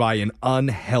make you buy an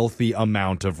unhealthy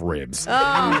amount of ribs.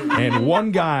 And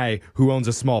one guy who owns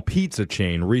a small pizza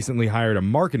chain recently hired a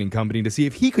marketing company to see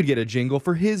if he could get a jingle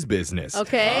for his business.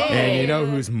 Okay. And you know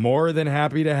who's more than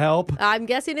happy to help? I'm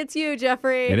guessing it's you,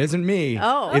 Jeffrey. It isn't me.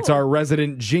 Oh. It's our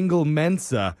resident jingle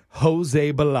Mensa,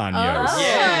 Jose Bolaños. Oh.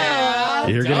 Yeah.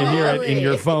 You're going to hear it in Totally.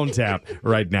 your phone tap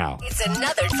right now. It's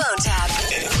another phone tap.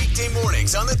 Weekday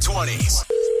mornings on the 20s.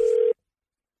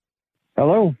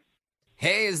 Hello?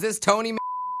 Hey, is this Tony?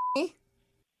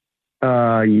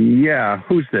 Yeah.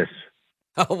 Who's this?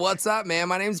 Oh, what's up, man?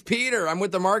 My name's Peter. I'm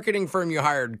with the marketing firm you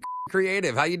hired,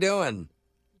 Creative. How you doing?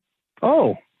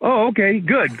 Oh, okay.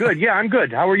 Good. Yeah, I'm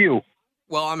good. How are you?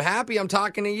 Well, I'm happy I'm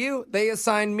talking to you. They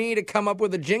assigned me to come up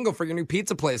with a jingle for your new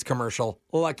pizza place commercial.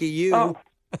 Lucky you. Oh,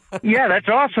 yeah, that's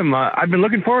awesome. I've been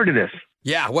looking forward to this.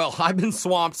 Yeah, well, I've been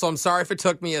swamped, so I'm sorry if it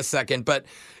took me a second. But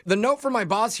the note from my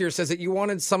boss here says that you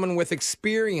wanted someone with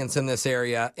experience in this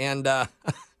area. And,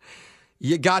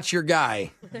 You got your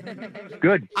guy.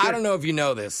 Good. I don't know if you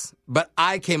know this, but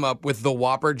I came up with the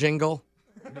Whopper jingle.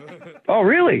 Oh,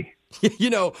 really? You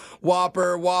know,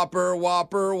 Whopper, Whopper,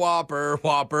 Whopper, Whopper,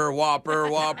 Whopper, Whopper,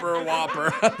 Whopper,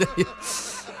 Whopper.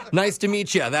 Nice to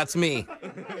meet you. That's me.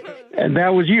 And that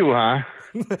was you, huh?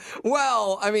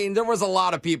 Well, I mean, there was a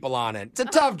lot of people on it. It's a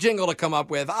tough jingle to come up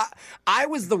with. I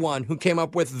was the one who came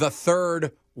up with the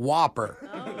third Whopper.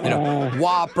 You know,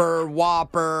 Whopper,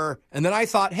 Whopper. And then I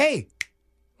thought, hey,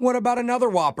 what about another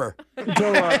Whopper?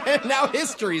 So, now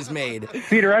history's made.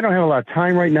 Peter, I don't have a lot of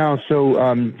time right now,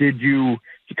 so did you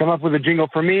come up with a jingle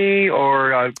for me,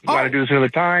 or want to do this another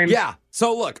time? Yeah.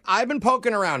 So look, I've been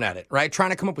poking around at it, right?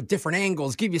 Trying to come up with different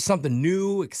angles, give you something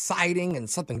new, exciting, and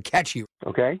something catchy.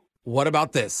 Okay. What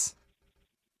about this?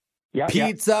 Yeah.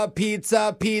 Pizza,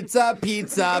 pizza, pizza,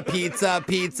 pizza, pizza,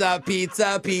 pizza,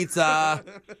 pizza, pizza,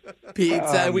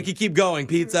 pizza. We could keep going.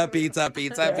 Pizza, pizza,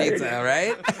 pizza, pizza,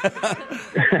 right?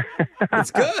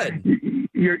 It's good.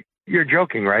 You're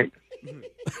joking, right?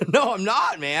 No, I'm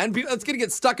not, man. That's going to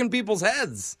get stuck in people's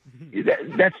heads.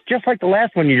 That's just like the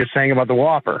last one you just sang about the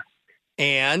Whopper.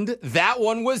 And that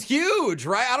one was huge,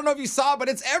 right? I don't know if you saw it, but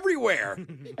it's everywhere.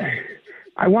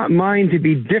 I want mine to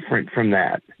be different from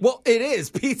that. Well, it is.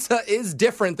 Pizza is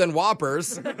different than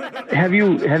Whoppers. Have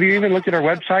you even looked at our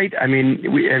website? I mean,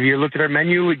 have you looked at our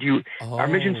menu? Our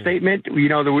mission statement? You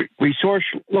know, we source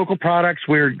local products.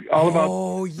 We're all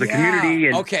about the community.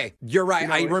 And, okay, you're right.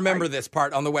 I remember this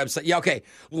part on the website. Yeah, okay.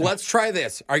 Let's try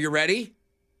this. Are you ready?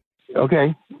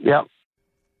 Okay. Yep.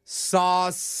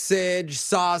 Sausage,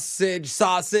 sausage,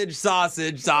 sausage,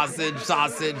 sausage, sausage,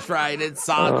 sausage, right? It's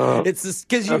sausage. It's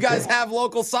because you guys have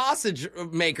local sausage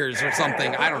makers or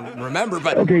something. I don't remember,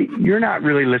 but... Okay, you're not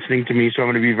really listening to me, so I'm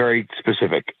going to be very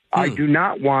specific. I do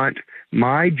not want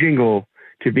my jingle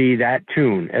to be that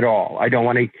tune at all. I don't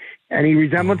want any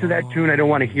resemblance to that tune. I don't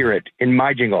want to hear it in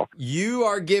my jingle. You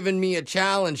are giving me a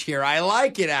challenge here. I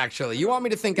like it, actually. You want me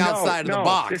to think outside of the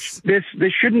box. This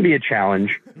shouldn't be a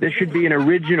challenge. This should be an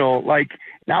original, like,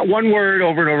 not one word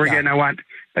over and over again. I want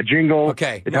a jingle.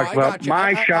 Okay. That talks about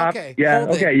my shop. Okay. Yeah,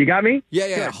 okay. You got me? Yeah.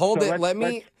 Good. Hold so it.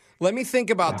 Let me think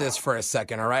about this for a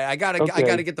second, all right? I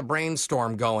gotta get the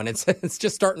brainstorm going. It's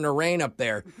just starting to rain up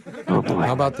there. Oh, boy.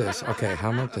 How about this? Okay,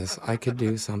 how about this? I could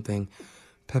do something.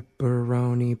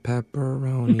 Pepperoni.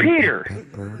 Peter!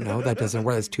 No, that doesn't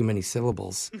work. That's too many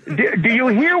syllables. Do you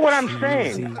hear what I'm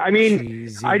saying? I mean,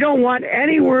 I don't want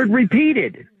any word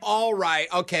repeated. All right.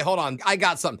 Okay, hold on. I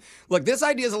got something. Look, this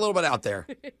idea is a little bit out there,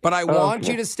 but I want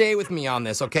you to stay with me on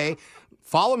this, okay?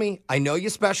 Follow me. I know you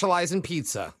specialize in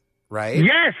pizza, right?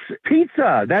 Yes,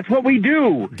 pizza. That's what we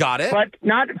do. Got it? But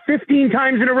not 15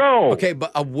 times in a row. Okay,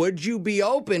 but would you be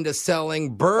open to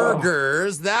selling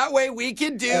burgers? That way we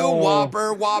could do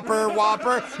Whopper.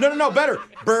 No, better.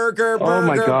 Burger.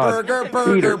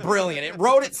 Peter. Brilliant. It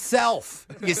wrote itself.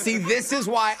 You see, this is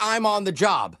why I'm on the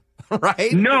job,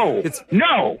 right? No. This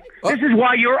is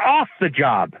why you're off the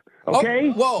job. Okay?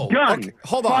 Whoa. Done. Okay,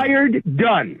 hold on. Fired,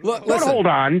 done. Look, Don't listen. hold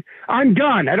on. I'm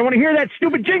done. I don't want to hear that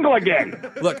stupid jingle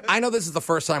again. Look, I know this is the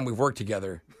first time we've worked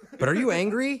together, but are you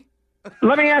angry?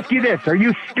 Let me ask you this. Are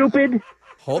you stupid?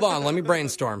 Hold on. Let me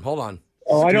brainstorm. Hold on.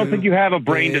 Oh, I don't think you have a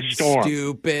brain to storm.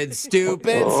 Stupid.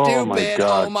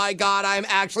 Oh, my God, I'm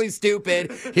actually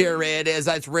stupid. Here it is.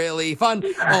 It's really fun.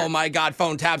 Oh, my God,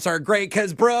 phone taps are great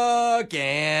because Brooke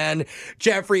and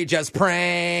Jeffrey just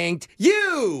pranked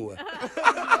you.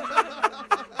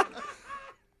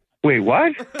 Wait,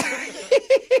 what?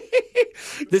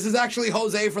 This is actually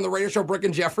Jose from the radio show Brooke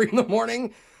and Jeffrey in the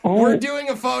Morning. We're doing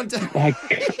a phone tap.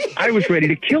 I was ready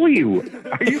to kill you.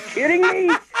 Are you kidding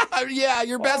me? Yeah,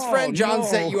 your best friend John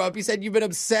set you up. He said you've been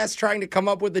obsessed trying to come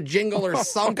up with a jingle or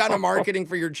some kind of marketing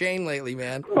for your chain lately,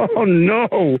 man. Oh,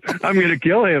 no. I'm going to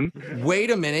kill him.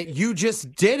 Wait a minute. You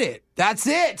just did it. That's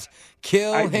it.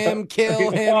 Kill him,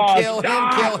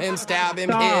 stab him,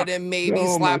 hit him, maybe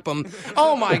slap him.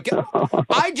 Oh, my God.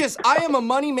 I am a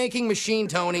money-making machine,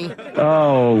 Tony.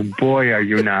 Oh, boy, are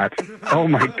you not. Oh,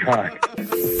 my God.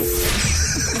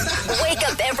 Wake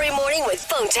up every morning with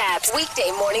phone taps.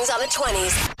 Weekday mornings on the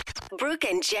 20s. Brooke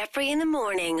and Jeffrey in the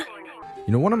morning.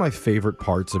 You know, one of my favorite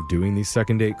parts of doing these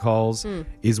second date calls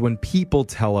is when people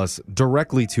tell us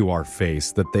directly to our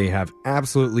face that they have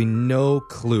absolutely no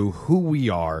clue who we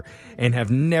are and have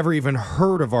never even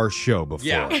heard of our show before.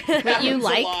 Yeah. You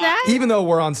like that? Even though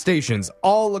we're on stations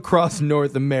all across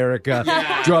North America,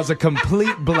 draws a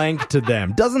complete blank to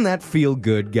them. Doesn't that feel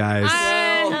good, guys?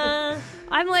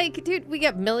 I I'm like, dude, we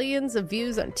get millions of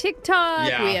views on TikTok.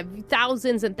 Yeah. We have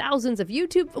thousands and thousands of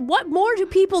YouTube. What more do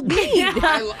people need?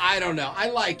 I don't know. I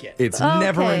like it. It's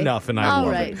never enough, and I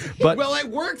love it. But well, it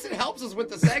works. It helps us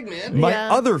with the segment. my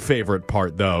other favorite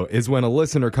part, though, is when a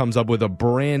listener comes up with a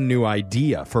brand new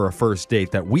idea for a first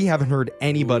date that we haven't heard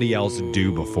anybody else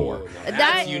do before.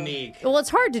 That's unique. Well,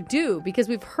 it's hard to do because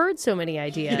we've heard so many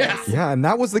ideas. Yeah, and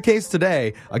that was the case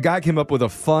today. A guy came up with a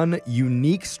fun,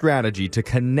 unique strategy to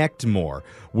connect more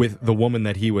with the woman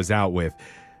that he was out with.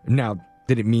 Now,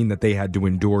 did it mean that they had to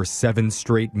endure 7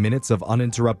 straight minutes of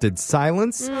uninterrupted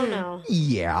silence? Oh, no.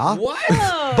 Yeah. What?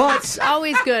 But It's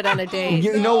always good on a date.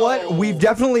 you know what? We've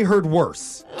definitely heard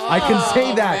worse. I can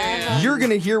say that. man. You're going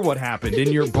to hear what happened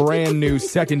in your brand new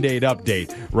second date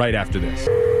update right after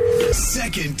this.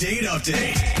 Second date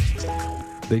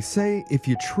update. They say if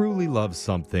you truly love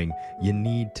something, you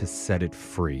need to set it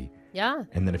free. Yeah.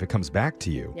 And then if it comes back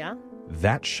to you, Yeah.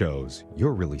 that shows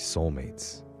you're really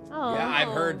soulmates. Oh, Yeah, I've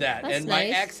heard that. that's And my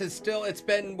nice. ex is still, it's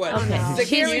been, what, Okay. 6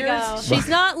 Here years? we go. She's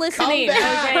not listening. Come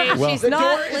back. Okay? Well, She's the not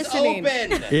door listening.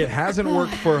 is open. It hasn't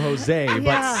worked for Jose, but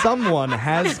Yeah. someone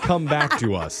has come back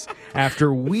to us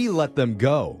after we let them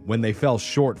go when they fell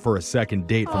short for a second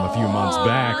date from a few months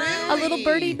back. A little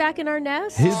birdie back in our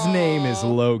nest. His name is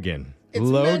Logan. It's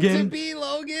Logan, meant to be,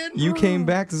 Logan. you came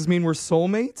back. Does this mean we're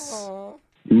soulmates?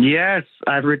 Yes,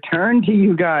 I've returned to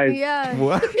you guys. Yeah.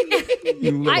 What?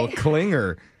 You little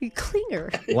clinger. You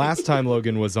clinger. Last time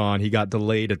Logan was on, he got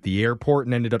delayed at the airport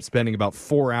and ended up spending about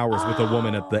 4 hours with a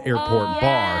woman at the airport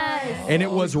bar. And it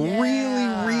was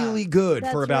really good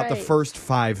for That's about the right. first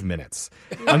 5 minutes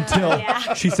until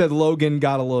she said Logan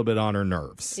got a little bit on her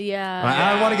nerves. Yeah.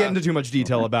 I don't want to get into too much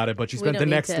detail about it, but she We spent the don't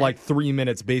need next to. 3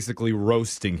 minutes basically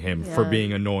roasting him for Yeah.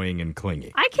 being annoying and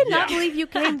clingy. I cannot believe you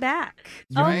came back.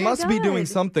 You Oh my must be doing God.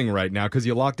 something right now because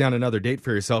you locked down another date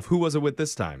for yourself. Who was it with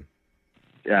this time?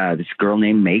 This girl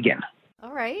named Megan.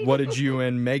 All right. What did you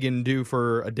and Megan do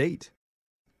for a date?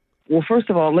 Well,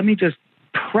 first of all, let me just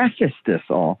preface this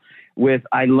all with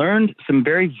I learned some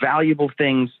very valuable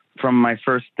things from my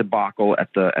first debacle at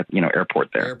the airport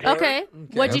there. Okay.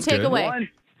 What'd you That's take good. away?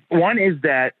 One is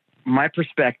that my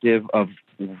perspective of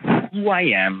who I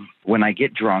am when I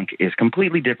get drunk is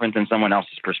completely different than someone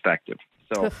else's perspective.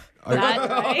 So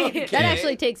That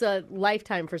actually takes a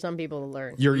lifetime for some people to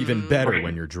learn. You're even better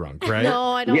when you're drunk, right?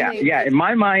 No, I don't think. yeah. In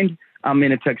my mind, I'm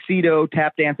in a tuxedo,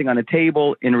 tap dancing on a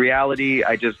table. In reality,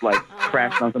 I just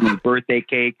crashed on someone's birthday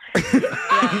cake.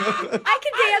 I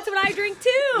can dance when I drink too.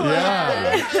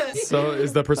 Yeah. So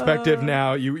is the perspective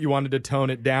now you wanted to tone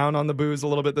it down on the booze a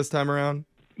little bit this time around?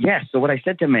 Yes. So what I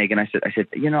said to Megan, I said,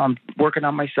 I'm working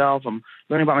on myself. I'm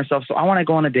learning about myself. So I want to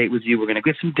go on a date with you. We're going to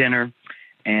get some dinner,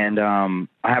 and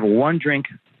I have a 1 drink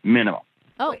minimum.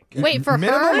 Oh, wait, for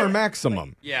Minimum her? or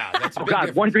maximum? Yeah, that's a Oh big God,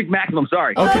 difference. 1 drink maximum.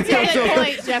 Sorry. Okay, good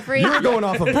point, Jeffrey. You were going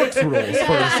off of Brooks rules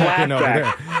for a second over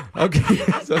there. Okay.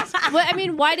 So Well, I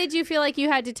mean, why did you feel like you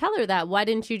had to tell her that? Why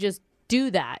didn't you just do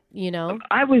that, you know?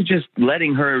 I was just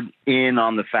letting her in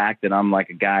on the fact that I'm like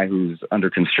a guy who's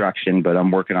under construction, but I'm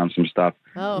working on some stuff.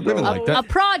 Oh, Women like that. a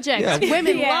project. Yeah.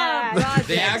 Women Yeah. love projects.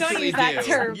 They actually Don't use that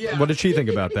do. term. Yeah. what did she think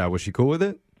about that? Was she cool with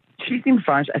it? She seemed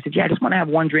fine. I said, I just want to have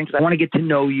 1 drink because I want to get to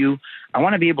know you. I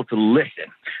want to be able to listen.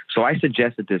 So I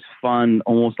suggested this fun,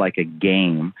 almost like a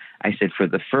game. I said, for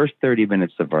the first 30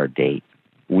 minutes of our date,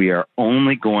 we are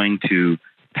only going to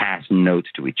pass notes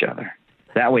to each other.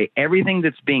 That way, everything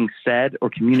that's being said or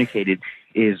communicated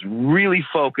is really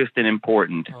focused and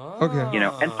important, Okay.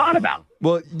 and thought about.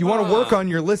 Well, you want to work on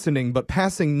your listening, but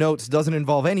passing notes doesn't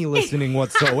involve any listening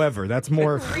whatsoever. That's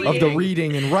more of the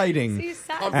reading and writing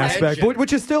aspect,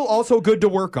 which is still also good to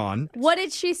work on. What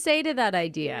did she say to that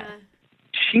idea?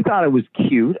 She thought it was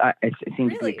cute. It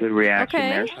seemed to be Really? a good reaction Okay.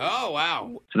 there. Oh,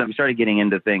 wow. So then we started getting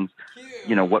into things,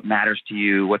 what matters to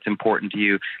you, what's important to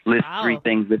you, list Wow. 3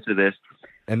 things, this or this.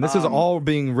 And this is all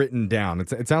being written down.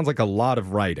 It sounds like a lot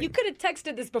of writing. You could have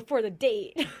texted this before the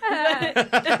date.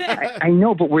 I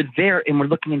know, but we're there and we're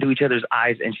looking into each other's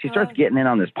eyes, and she starts getting in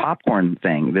on this popcorn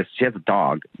thing. She has a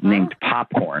dog named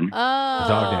Popcorn. Oh.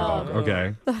 Dog named Bob.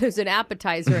 Okay. Thought it was an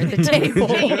appetizer at the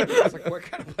table. I was like, what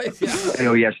kind of place? Yeah.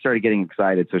 Oh yeah, she started getting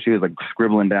excited, so she was like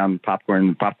scribbling down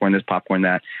popcorn this, popcorn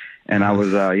that. And I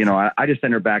was, I just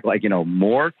sent her back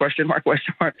more question mark,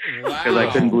 because I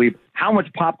couldn't believe how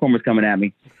much popcorn was coming at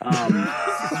me.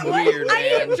 Weird, I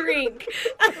need man. a drink.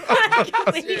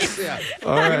 Yeah.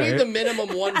 All I right. need the minimum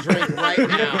 1 drink right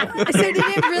now. So did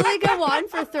it really go on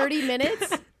for 30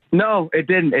 minutes? No, it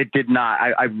didn't. It did not.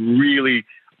 I really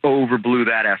overblew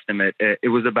that estimate. It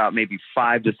was about maybe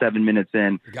 5 to 7 minutes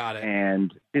in. Got it.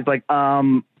 And he's like,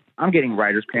 I'm getting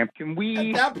writer's cramp. Can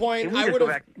we? At that point, can we I just would go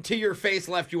have, back? to your face,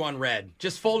 left you on red.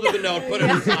 Just folded the note, put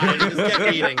it aside, and just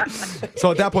kept eating.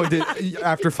 So at that point,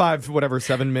 after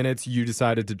 7 minutes, you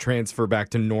decided to transfer back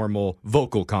to normal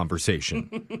vocal conversation.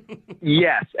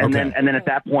 Yes, and Okay. then at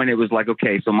that point it was like,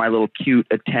 okay, so my little cute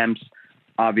attempts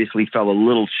obviously fell a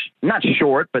little not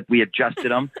short, but we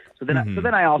adjusted them. So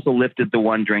then I also lifted the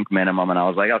 1 drink minimum, and I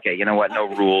was like, okay, you know what, no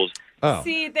rules. Oh.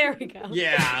 See, there we go.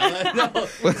 Yeah. No.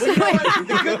 Well, you know what?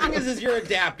 The good thing is you're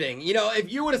adapting. You know,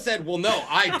 if you would have said, well, no,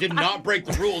 I did not break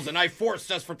the rules and I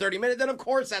forced us for 30 minutes, then of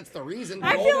course that's the reason.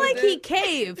 I feel like he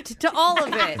caved to all of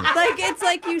it. Like, it's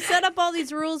like you set up all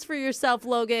these rules for yourself,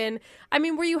 Logan. I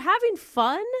mean, were you having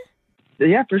fun?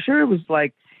 Yeah, for sure. It was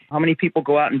like, how many people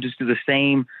go out and just do the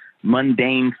same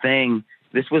mundane thing?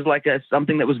 This was like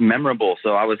something that was memorable,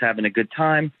 so I was having a good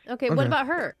time. Okay, what about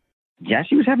her? Yeah,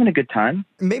 she was having a good time.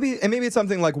 Maybe it's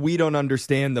something like we don't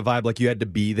understand the vibe, like you had to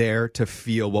be there to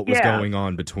feel what was Yeah. going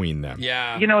on between them.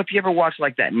 Yeah. You know, if you ever watch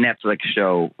like that Netflix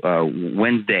show,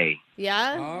 Wednesday,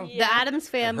 Yeah? The Addams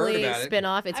Family about it.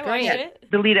 spinoff. It's I great. watched it.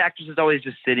 the lead actress is always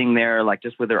just sitting there, like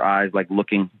just with her eyes, like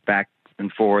looking back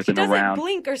and forth She and doesn't around.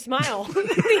 blink or smile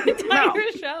the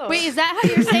entire show. Wait, is that how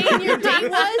you're saying your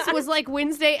date was like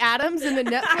Wednesday Addams in the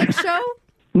Netflix show?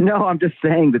 No, I'm just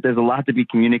saying that there's a lot to be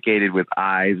communicated with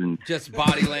eyes and just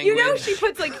body language. You know she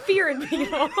puts like fear in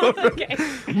people. Okay.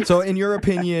 So in your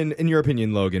opinion,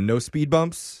 Logan, no speed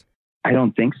bumps? I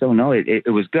don't think so. No, it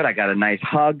was good. I got a nice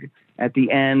hug at the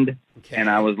end, and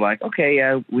I was like, okay,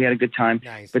 yeah, we had a good time.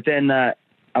 Nice. But then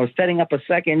I was setting up a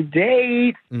second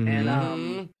date,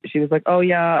 and she was like, oh,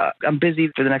 yeah, I'm busy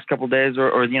for the next couple of days,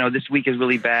 or you know, this week is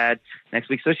really bad next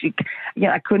week. So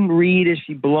I couldn't read. Is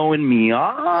she blowing me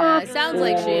off? It sounds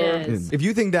like she is. If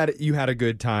you think that you had a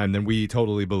good time, then we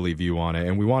totally believe you on it,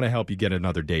 and we want to help you get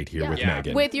another date here with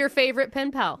Megan. With your favorite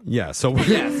pen pal. Yeah, so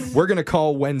we're going to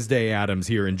call Wednesday Addams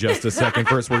here in just a second.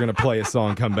 First, we're going to play a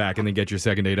song, come back, and then get your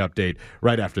second date update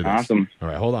right after this. Awesome. All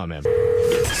right, hold on, man.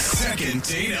 Second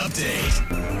date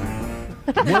update.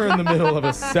 We're in the middle of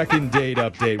a second date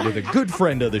update with a good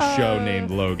friend of the show named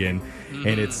Logan,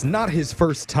 and it's not his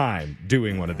first time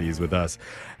doing one of these with us.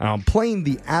 I'm playing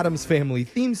the Addams Family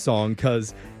theme song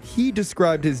because he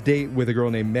described his date with a girl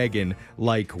named Megan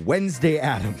like Wednesday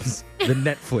Addams, the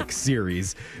Netflix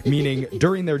series, meaning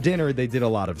during their dinner they did a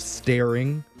lot of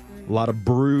staring, a lot of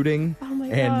brooding,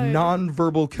 and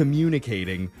nonverbal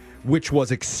communicating, which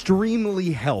was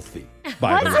extremely healthy,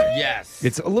 by the way. Yes.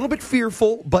 It's a little bit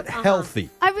fearful, but healthy.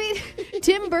 I mean,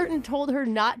 Tim Burton told her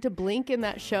not to blink in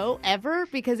that show ever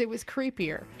because it was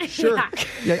creepier. Sure.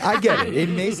 Yeah, I get it. It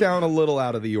may sound a little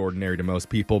out of the ordinary to most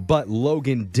people, but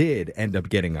Logan did end up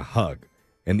getting a hug.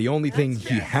 And the only thing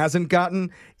he hasn't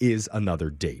gotten is another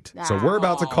date. So we're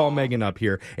about to call Megan up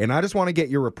here, and I just want to get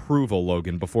your approval,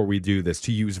 Logan, before we do this,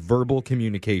 to use verbal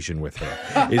communication with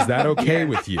her. Is that okay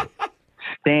with you?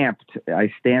 Stamped.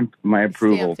 I stamped my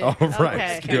approval. All right.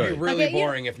 Okay. It's going to be really Okay, yeah.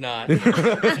 boring if not.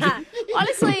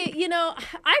 Honestly, you know,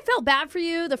 I felt bad for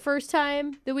you the first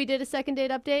time that we did a second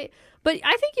date update, but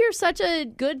I think you're such a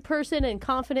good person and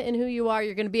confident in who you are.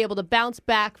 You're going to be able to bounce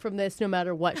back from this no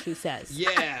matter what she says.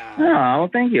 Yeah. Oh, well,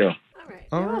 thank you.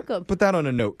 All right. welcome. Put that on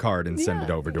a note card and send it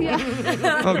over to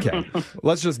her. Okay.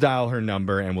 Let's just dial her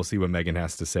number, and we'll see what Megan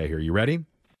has to say here. You ready?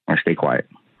 Or stay quiet.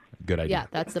 Good idea. Yeah,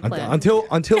 that's the plan.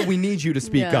 Until we need you to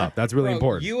speak Yeah. up. That's really Bro,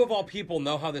 important. You of all people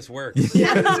know how this works. All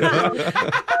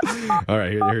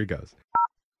right, here he goes.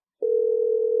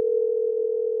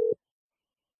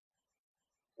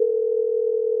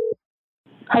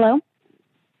 Hello?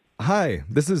 Hi,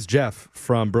 this is Jeff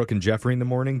from Brooke and Jeffrey in the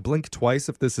Morning. Blink twice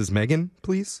if this is Megan,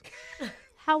 please.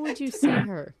 How would you see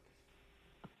her?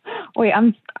 Wait,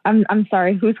 I'm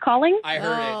sorry. Who's calling? I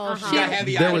heard Oh, it. she- She got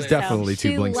heavy There was eyelids. definitely two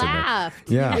She blinks laughed.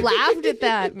 in there. Yeah. You laughed at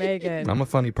that, Megan. I'm a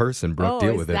funny person, Brooke. Oh,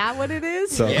 Deal is with it. that what it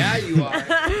is? So- Yeah, you are.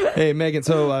 Hey, Megan,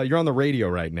 so you're on the radio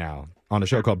right now on a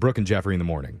show called Brooke and Jeffrey in the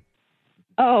Morning.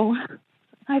 Oh,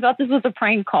 I thought this was a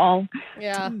prank call.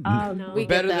 Yeah. Better We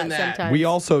get that than that. sometimes. We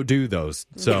also do those,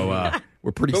 so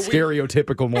we're pretty But we-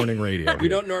 stereotypical morning radio. We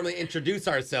don't normally introduce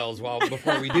ourselves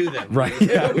before we do them. Right. We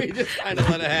just kind of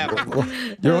let it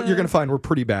happen. You're going to find we're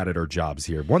pretty bad at our jobs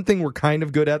here. One thing we're kind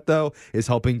of good at, though, is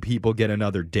helping people get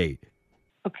another date.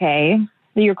 Okay.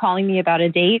 So you're calling me about a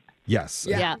date? Yes.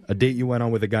 Yeah. A date you went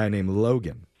on with a guy named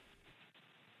Logan.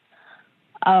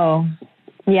 Oh,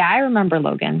 yeah, I remember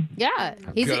Logan. Yeah.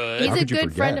 He's Good. a, he's How a could you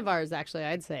good friend forget? of ours, actually,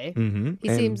 I'd say. Mm-hmm. He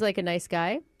seems like a nice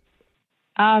guy.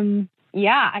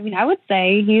 Yeah, I mean, I would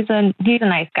say he's a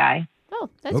nice guy. Oh,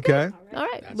 that's Okay. good. All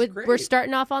right. That's We're great.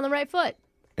 starting off on the right foot.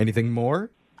 Anything more?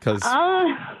 Because Uh,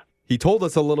 he told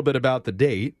us a little bit about the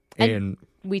date, and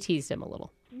We teased him a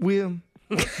little. we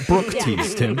Brooke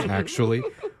teased him, actually.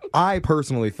 I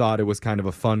personally thought it was kind of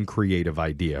a fun, creative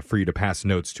idea for you to pass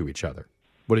notes to each other.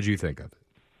 What did you think of it?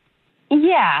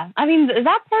 Yeah, I mean,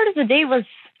 that part of the date was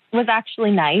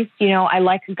actually nice. You know, I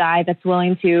like a guy that's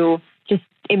willing to just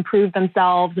improve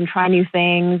themselves and try new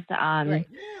things. But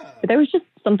there was just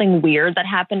something weird that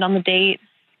happened on the date.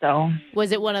 So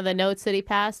Was it one of the notes that he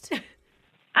passed?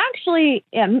 actually,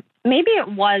 yeah, maybe it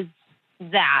was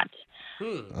that.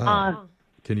 What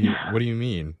do you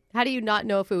mean? How do you not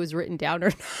know if it was written down or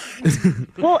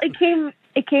not? Well, it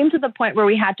came to the point where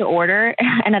we had to order,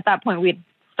 and at that point we'd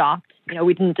stopped. You know,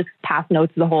 we didn't just pass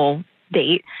notes the whole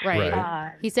date.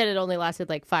 Right. He said it only lasted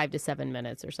like 5 to 7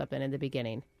 minutes or something in the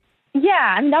beginning.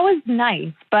 Yeah, I mean, that was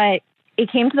nice, but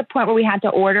it came to the point where we had to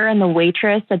order, and the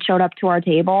waitress that showed up to our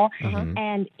table,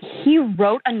 and he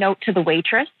wrote a note to the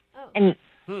waitress, and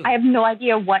I have no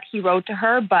idea what he wrote to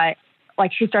her, but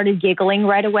like she started giggling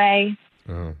right away.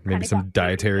 Maybe some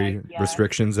dietary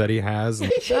restrictions that he has.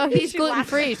 Oh, he's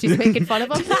gluten-free. She's making fun of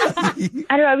him?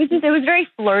 I don't know. It was very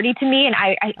flirty to me, and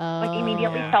I like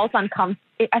immediately felt uncomfortable.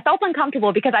 I felt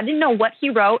uncomfortable because I didn't know what he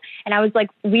wrote, and I was like,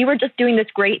 we were just doing this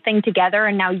great thing together,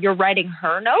 and now you're writing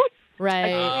her notes?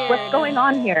 Right. Like, what's going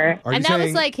on here? And that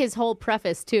was like his whole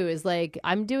preface, too, is like,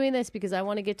 I'm doing this because I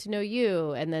want to get to know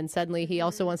you. And then suddenly he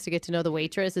also wants to get to know the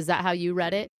waitress. Is that how you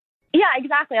read it? Yeah,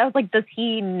 exactly. I was like, does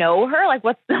he know her? Like,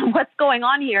 what's going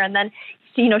on here? And then,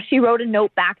 she wrote a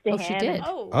note back to him. She did?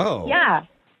 Oh. Yeah.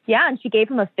 Yeah, and she gave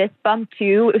him a fist bump,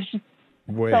 too. It was just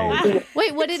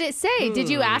Wait, what did it say? Did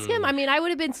you ask him? I mean, I would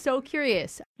have been so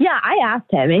curious. Yeah, I asked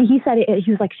him, and he said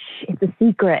he was like, "Shh, it's a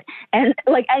secret," and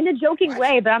like in a joking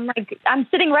way. But I'm like, I'm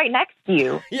sitting right next to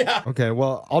you. Yeah. Okay,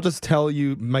 well, I'll just tell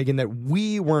you, Megan, that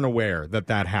we weren't aware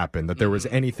that happened, that there was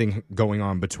anything going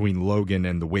on between Logan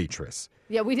and the waitress.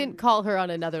 Yeah, we didn't call her on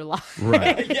another line.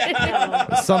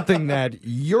 Right. Something that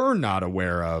you're not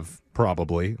aware of,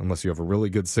 probably, unless you have a really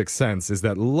good sixth sense, is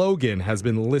that Logan has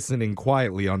been listening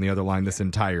quietly on the other line this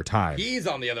entire time. He's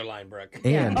on the other line, Brooke.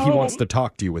 And he wants to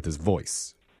talk to you with his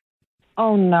voice.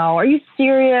 Oh, no. Are you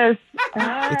serious?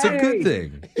 It's a good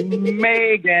thing.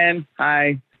 Megan,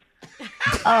 hi.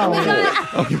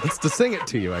 Oh, he wants to sing it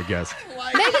to you, I guess.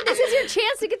 Megan, this is your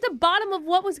chance to get to the bottom of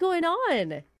what was going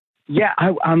on. Yeah,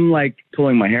 I'm like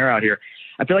pulling my hair out here.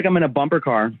 I feel like I'm in a bumper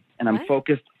car and I'm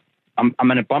focused.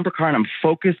 I'm in a bumper car and I'm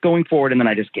focused going forward, and then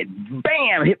I just get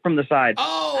bam hit from the side.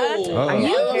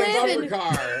 You live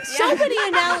in so many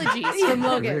analogies from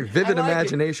Logan. Very vivid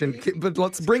imagination. But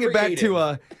let's bring it back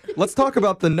to let's talk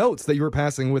about the notes that you were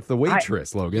passing with the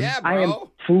waitress, Logan. Yeah, bro. I am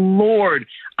floored.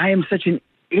 I am such an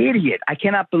idiot. I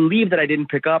cannot believe that I didn't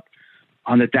pick up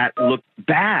on that looked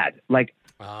bad. Like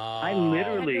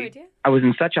I was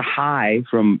in such a high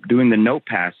from doing the note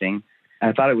passing, and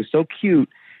I thought it was so cute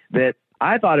that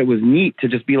I thought it was neat to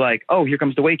just be like, oh, here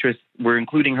comes the waitress. We're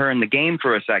including her in the game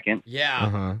for a second.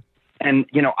 Yeah. And,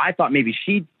 I thought maybe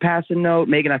she'd pass a note.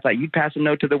 Megan, I thought you'd pass a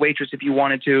note to the waitress if you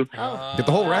wanted to. Get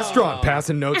the whole restaurant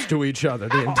passing notes to each other.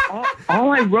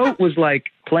 All I wrote was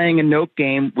like playing a note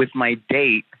game with my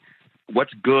date.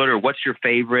 What's good or what's your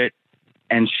favorite?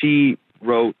 And she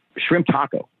wrote shrimp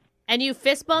taco. And you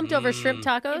fist bumped over shrimp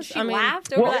tacos? She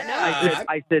laughed over that note?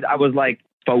 I said, I was like,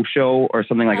 faux show or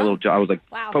something like a little joke. I was like,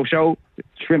 faux show,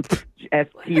 shrimp,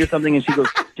 ST or something. And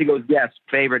she goes, yes,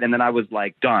 favorite. And then I was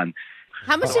like, done.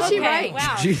 How much did she write?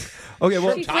 Wow. Okay,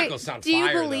 well, do you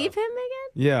believe him, Megan?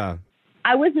 Yeah.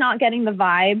 I was not getting the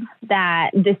vibe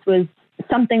that this was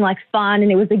something like fun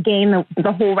and it was a game that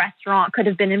the whole restaurant could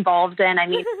have been involved in. I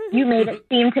mean, you made it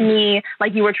seem to me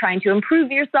like you were trying to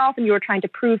improve yourself and you were trying to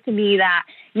prove to me that,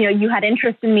 you had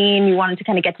interest in me and you wanted to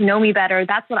kind of get to know me better.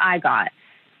 That's what I got.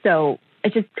 So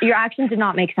it's just, your actions did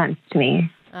not make sense to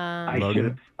me. I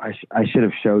should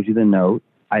have showed you the note.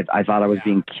 I thought I was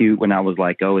being cute when I was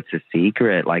like, oh, it's a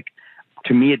secret. Like,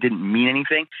 to me, it didn't mean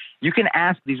anything. You can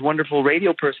ask these wonderful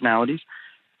radio personalities.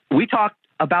 We talked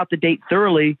about the date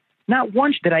thoroughly. Not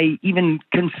once did I even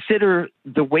consider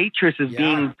the waitress as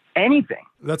being anything.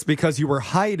 That's because you were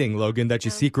hiding, Logan, that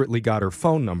you secretly got her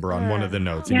phone number on one of the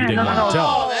notes and you didn't want to tell.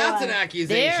 Oh, that's an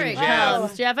accusation, There it Jeff.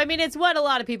 comes, Jeff. I mean, it's what a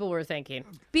lot of people were thinking.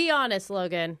 Be honest,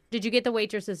 Logan. Did you get the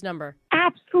waitress's number?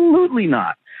 Absolutely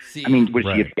not. See? I mean, would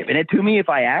she have given it to me if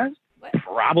I asked?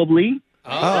 Probably.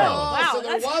 Wow, so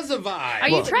there was a vibe. Are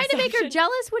you trying to make her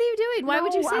jealous? What are you doing? Why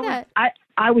would you say that?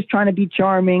 I was trying to be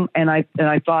charming, and I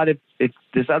thought if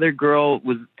this other girl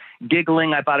was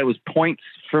giggling, I thought it was points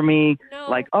for me. No.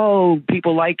 Like, oh,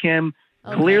 people like him.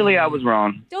 Clearly, I was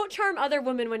wrong. Don't charm other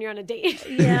women when you're on a date.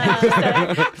 You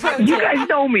guys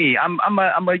know me. I'm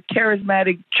a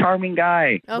charismatic, charming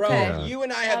guy. Bro, you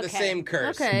and I have the same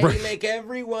curse. Okay. We make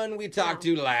everyone we talk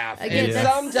to laugh. Again, and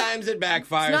that's- sometimes it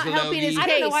backfires. It's not with helping his Ogie. I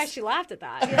don't know why she laughed at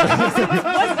that. It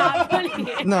was not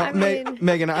funny. No,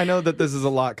 Megan, I know that this is a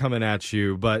lot coming at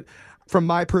you, but from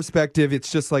my perspective,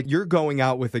 it's just like you're going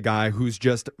out with a guy who's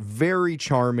just very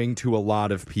charming to a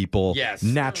lot of people Yes.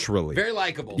 naturally. Very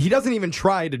likable. He doesn't even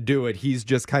try to do it. He's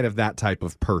just kind of that type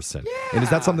of person. And is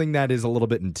that something that is a little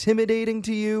bit intimidating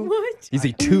to you? What? Is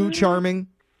he too charming?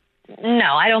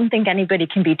 No, I don't think anybody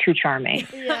can be too charming.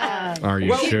 Are you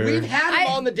Well, sure? we've had him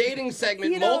on the dating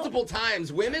segment multiple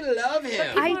times. Women love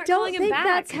him. I don't think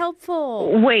that's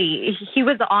helpful. Wait, he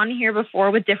was on here before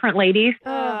with different ladies?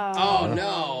 Oh,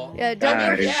 no.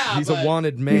 Yeah, He's a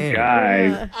wanted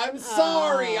man. I'm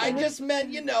sorry. I just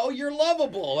meant, you're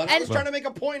lovable. And I was trying to make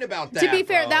a point about that. To be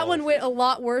fair, bro. that one went a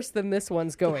lot worse than this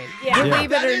one's going. Yeah.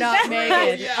 Believe it or not,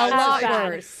 Megan. Yeah, a lot bad.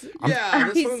 worse. Yeah,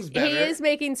 this one's better. He is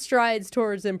making strides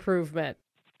towards improvement.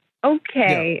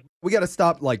 Okay. We got to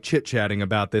stop chit-chatting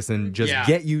about this and just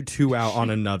get you two out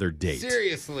on another date.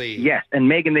 Seriously. Yes, and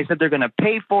Megan, they said they're going to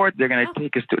pay for it. They're going to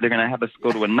take us to. They're going to have us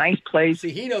go to a nice place.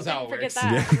 See, he knows how it works.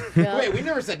 Yeah. Wait, we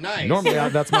never said nice. Normally,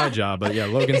 that's my job, but yeah,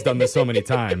 Logan's done this so many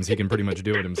times, he can pretty much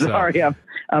do it himself. Sorry,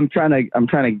 I'm trying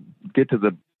to get to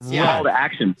the call to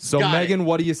action. So, Megan,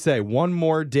 what do you say? One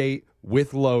more date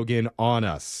with Logan on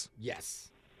us. Yes.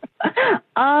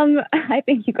 I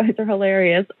think you guys are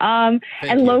hilarious. And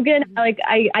Logan,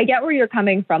 I get where you're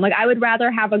coming from. I would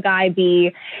rather have a guy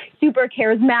be super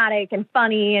charismatic and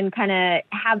funny and kind of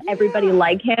have everybody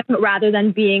like him rather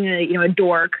than being a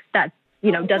dork that's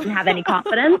doesn't have any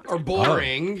confidence. Or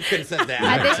boring. You could have said that.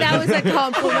 I think that was a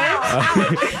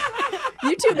compliment.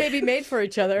 You two may be made for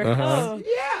each other.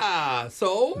 Yeah.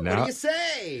 So, what do No. you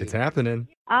say? It's happening.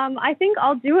 I think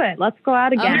I'll do it. Let's go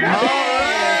out again.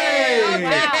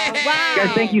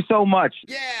 Guys, thank you so much.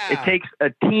 Yeah. It takes a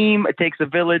team, it takes a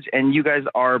village, and you guys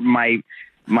are my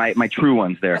true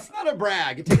ones there. That's not a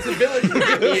brag. It takes a village to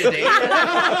give me a date.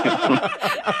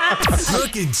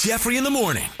 Brooke and Jeffrey in the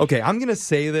morning. Okay, I'm going to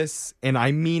say this, and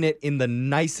I mean it in the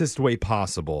nicest way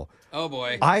possible. Oh,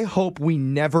 boy. I hope we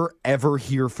never, ever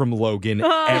hear from Logan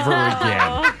ever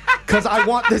again. Because I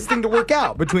want this thing to work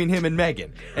out between him and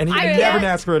Megan. And he never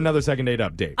asked for another second date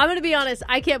update. I'm going to be honest.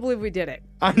 I can't believe we did it.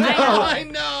 I know. I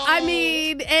know. I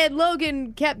mean, and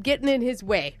Logan kept getting in his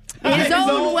way. His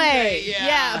own way.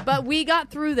 Yeah, but we got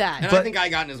through that. And I think I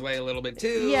got in his way a little bit,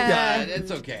 too. Yeah. But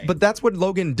it's okay. But that's what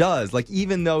Logan does.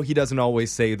 Even though he doesn't always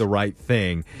say the right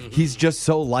thing, he's just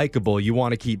so likable. You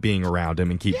want to keep being around him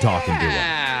and keep talking to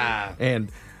him.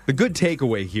 And the good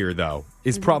takeaway here, though,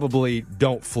 is probably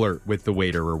don't flirt with the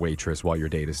waiter or waitress while your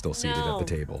date is still seated at the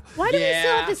table. Why do we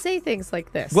still have to say things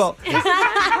like this? Well, Isn't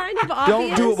that kind of obvious?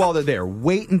 don't do it while they're there.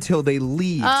 Wait until they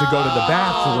leave to go to the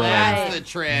bathroom. That's the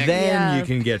trick. Then you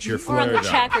can get your Or on flirt the up.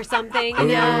 check or something.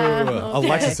 Ooh,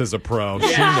 Alexis is a pro.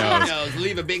 She Yeah, knows. she knows.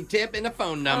 Leave a big tip and a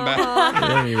phone number.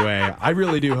 Anyway, I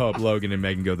really do hope Logan and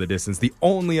Megan go the distance. The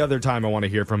only other time I want to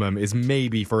hear from him is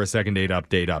maybe for a second date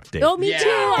update. Oh, me too.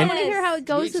 I And want to hear how it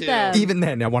goes with them. even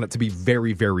then, I want it to be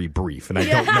very, very brief, and I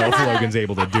don't know if Logan's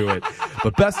able to do it.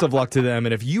 But best of luck to them,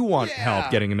 and if you want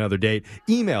help getting another date,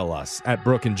 email us at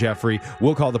Brooke and Jeffrey.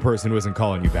 We'll call the person who isn't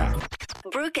calling you back.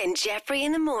 Brooke and Jeffrey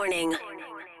in the morning.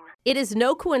 It is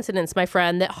no coincidence, my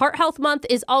friend, that Heart Health Month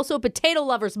is also Potato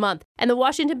Lovers Month, and the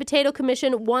Washington Potato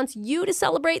Commission wants you to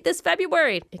celebrate this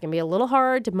February. It can be a little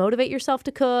hard to motivate yourself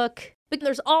to cook, but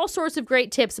there's all sorts of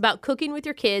great tips about cooking with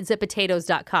your kids at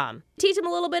potatoes.com. Teach them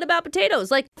a little bit about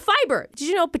potatoes, like fiber. Did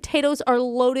you know potatoes are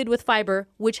loaded with fiber,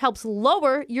 which helps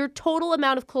lower your total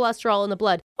amount of cholesterol in the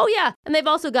blood? Oh yeah, and they've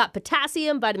also got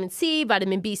potassium, vitamin C,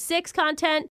 vitamin B6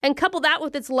 content, and couple that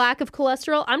with its lack of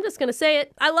cholesterol, I'm just gonna say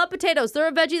it. I love potatoes. They're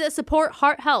a veggie that support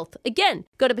heart health. Again,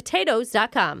 go to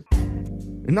potatoes.com.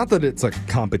 Not that it's a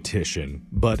competition,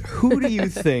 but who do you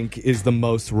think is the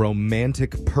most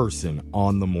romantic person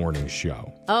on the morning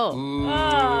show? Oh.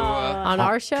 On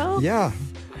our show? Yeah.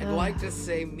 I'd like to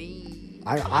say me.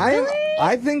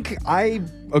 I think I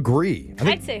agree.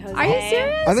 I'd say Jose. Are you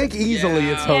serious? I think easily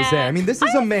it's Jose. I mean, this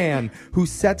is a man who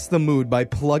sets the mood by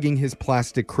plugging his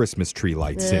plastic Christmas tree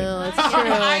lights in. That's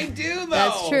true. I do, though.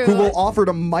 That's true. Who will offer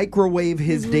to microwave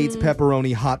his date's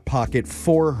pepperoni hot pocket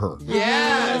for her.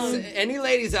 Yes. Any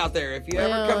ladies out there, if you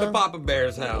ever come to Papa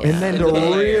Bear's house. And then to into the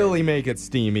lair. really make it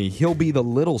steamy, he'll be the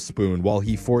little spoon while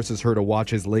he forces her to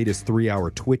watch his latest 3-hour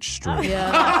Twitch stream.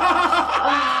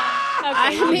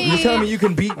 I mean, You telling me you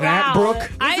can beat that,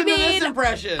 Brooke? I mean,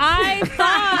 impression. I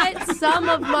thought some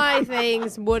of my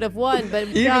things would have won, but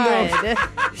Even God.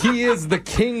 though he is the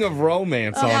king of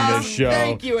romance on this show.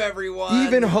 Thank you, everyone.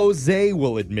 Even Jose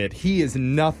will admit he is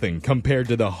nothing compared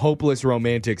to the hopeless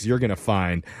romantics you're going to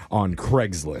find on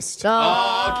Craigslist.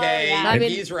 Oh, okay. I mean,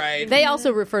 He's right. They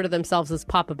also refer to themselves as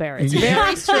Papa Bear. It's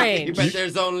very strange. But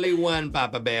there's only one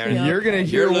Papa Bear. You're going to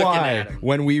hear looking why at him.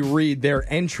 when we read their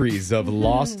entries of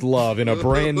lost love in a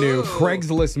brand new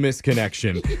Craigslist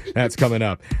misconnection. That's coming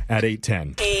up at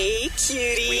 8:10. Hey,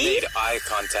 cutie. We made eye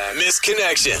contact.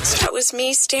 Misconnections. That was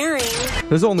me staring.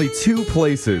 There's only two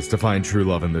places to find true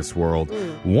love in this world.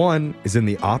 One is in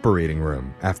the operating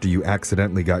room after you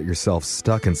accidentally got yourself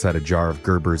stuck inside a jar of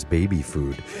Gerber's baby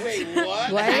food. Wait,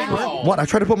 what? What? What? I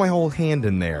tried to put my whole hand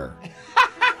in there.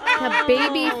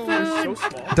 Baby food.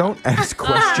 Don't ask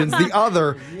questions. The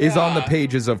other is on the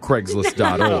pages of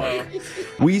Craigslist.org.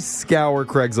 We scour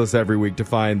Craigslist every week to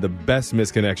find the best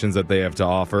misconnections that they have to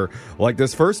offer, like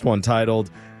this first one titled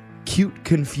Cute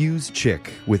Confused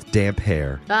Chick with Damp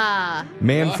Hair.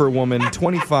 Man for woman,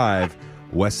 25,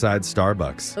 West Side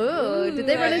Starbucks. Ooh, did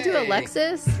they run into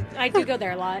Alexis? I do go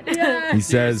there a lot. Yeah. He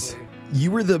says, you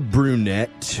were the brunette,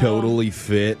 totally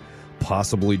fit,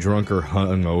 possibly drunk or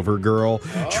hungover girl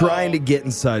trying to get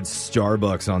inside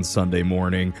Starbucks on Sunday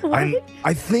morning.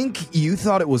 I think you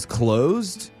thought it was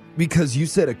closed because you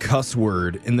said a cuss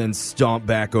word and then stomped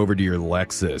back over to your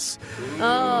Lexus.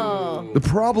 Oh. The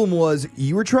problem was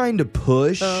you were trying to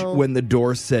push when the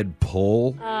door said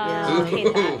pull. I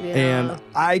hate that. And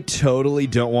I totally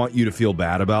don't want you to feel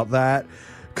bad about that.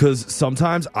 Because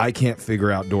sometimes I can't figure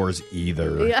out doors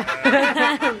either. Yeah.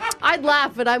 I'd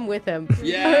laugh, but I'm with him.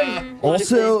 Yeah.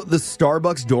 Also, the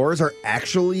Starbucks doors are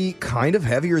actually kind of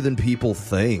heavier than people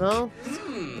think. Well,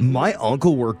 My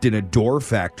uncle worked in a door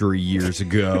factory years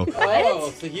ago.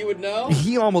 Oh, so he would know?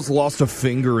 He almost lost a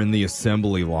finger in the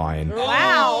assembly line.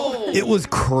 Wow. It was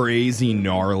crazy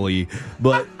gnarly,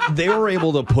 but they were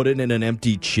able to put it in an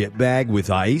empty chip bag with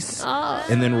ice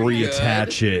and then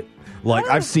reattach it. Like,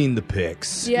 I've seen the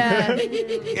pics. yeah.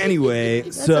 Anyway,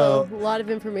 That's so a lot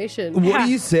of information. what do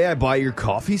you say I buy your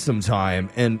coffee sometime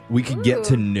and we could get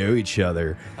to know each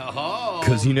other?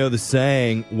 Because you know the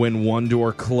saying, when one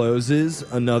door closes,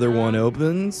 another one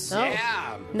opens. Oh.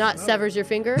 Yeah. Not severs your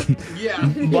finger? Yeah.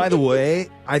 By the way,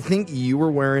 I think you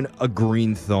were wearing a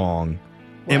green thong.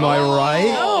 Am I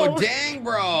right? Oh, dang,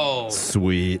 bro.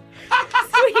 Sweet.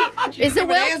 Is the Give an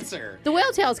whale answer. the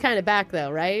whale tail's kind of back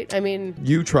though, right? I mean,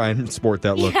 You try and sport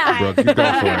that look, Yeah. Brooke. You go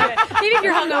for it. Maybe if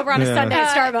you're hungover on a Yeah. Sunday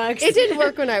at Starbucks. it didn't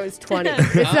work when I was 20.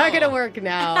 It's not going to work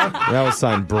now. That was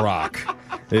signed Brock.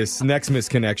 This next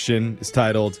misconnection is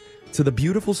titled, To the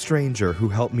Beautiful Stranger Who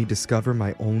Helped Me Discover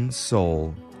My Own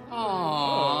Soul.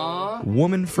 Aww.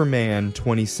 Woman for Man,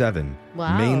 27.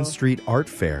 Wow. Main Street Art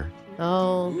Fair.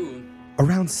 Oh.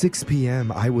 Around 6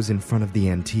 p.m., I was in front of the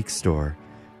antique store.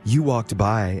 You walked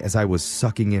by as I was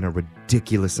sucking in a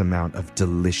ridiculous amount of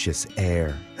delicious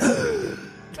air.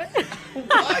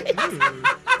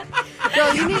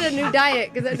 Girl, you need a new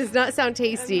diet because that does not sound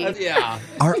tasty. Yeah.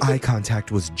 Our eye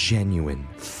contact was genuine,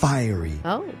 fiery.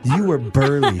 Oh. You were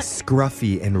burly,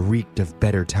 scruffy, and reeked of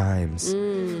better times.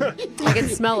 I can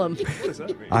smell them.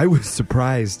 I was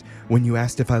surprised when you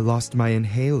asked if I lost my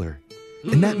inhaler.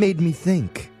 And that made me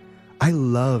think. I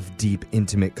love deep,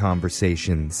 intimate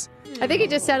conversations. I think it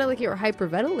just sounded like you were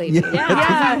hyperventilating.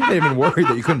 I didn't even worry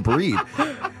that you couldn't breathe.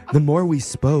 The more we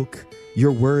spoke,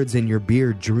 your words and your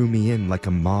beard drew me in like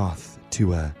a moth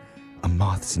to a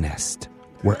moth's nest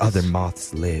where other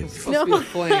moths live. No. Nope,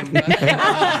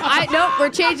 We're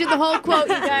changing the whole quote,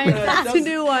 you guys. That's a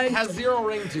new one. Has zero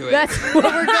ring to it. That's what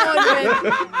we're going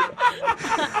with.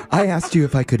 I asked you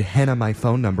if I could henna my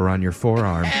phone number on your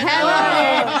forearm,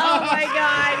 Oh my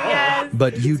God, yes.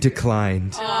 but you declined.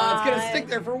 It's going to stick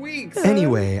there for weeks.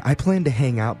 Anyway, I plan to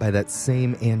hang out by that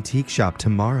same antique shop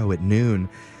tomorrow at noon.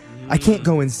 I can't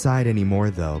go inside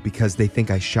anymore, though, because they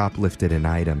think I shoplifted an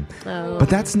item. Oh. But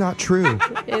that's not true.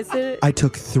 Is it? I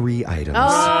took 3 items.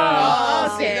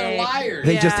 Oh, see, okay. they're liars.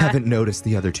 They just Yeah. haven't noticed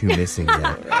the other 2 missing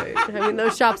yet. Right. I mean,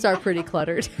 those shops are pretty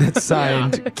cluttered. That's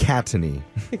signed Catany.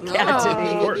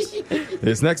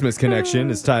 This next misconnection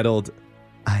is titled,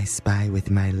 I spy with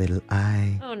my little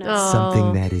eye Oh, no.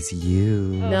 something that is you.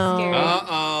 No. Scary.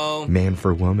 Uh-oh. Man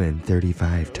for woman,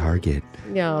 35, Target.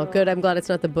 No, good. I'm glad it's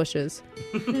not the bushes.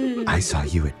 I saw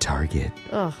you at Target.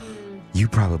 Oh, You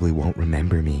probably won't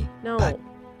remember me, no. but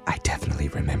I definitely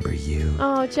remember you.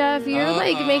 Oh, Jeff, you're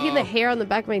like making the hair on the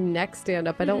back of my neck stand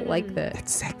up. I don't like this.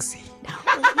 It's sexy.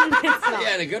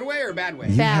 Yeah, in a good way or a bad way?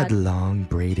 You Bad. had long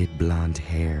braided blonde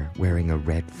hair wearing a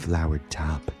red flowered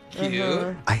top.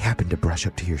 Cute. I happened to brush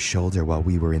up to your shoulder while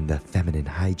we were in the feminine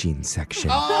hygiene section.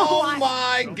 Oh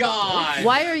my God.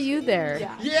 Why are you there?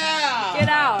 Yeah. Get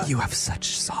out. You have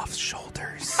such soft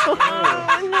shoulders. Oh,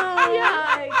 no.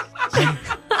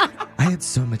 I had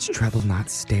so much trouble not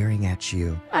staring at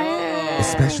you.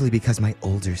 Especially because my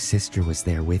older sister was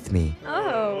there with me.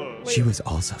 Oh. She was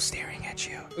also staring at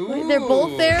you. Wait, they're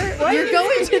both there? You're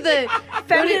going to the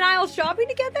feminine aisle shopping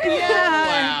together? Yeah.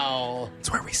 Wow.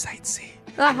 It's where we sightsee.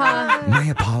 Uh-huh. My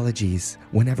apologies.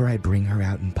 Whenever I bring her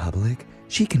out in public,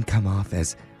 she can come off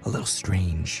as a little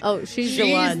strange. Oh, she's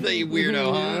the one. the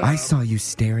weirdo, huh? I saw you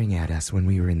staring at us when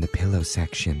we were in the pillow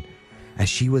section, as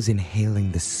she was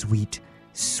inhaling the sweet,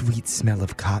 sweet smell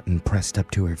of cotton pressed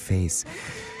up to her face.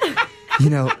 You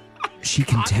know, she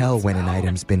can tell when an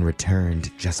item's been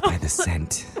returned just by the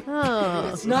scent. Oh.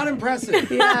 It's not impressive.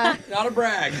 Yeah. Not a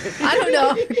brag. I don't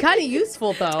know. Kind of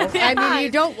useful, though. I mean, you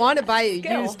don't want to buy a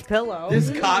used pillow.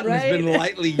 This cotton's been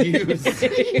lightly used.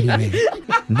 Anyway,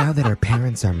 now that our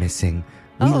parents are missing,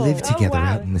 we live together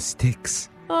wow. out in the sticks.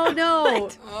 Oh, no.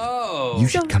 Oh. You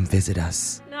should come visit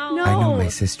us. No. No. I know my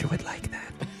sister would like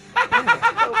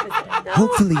that.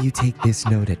 Hopefully you take this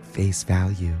note at face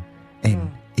value.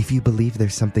 And if you believe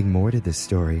there's something more to this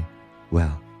story,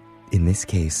 well, in this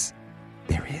case,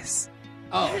 there is.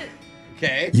 Oh.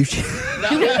 Okay. You should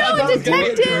Do we know a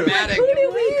detective? Dramatic. Who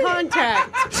do we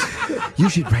contact? you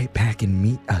should write back and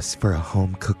meet us for a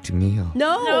home-cooked meal.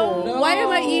 No. Why am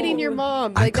I eating your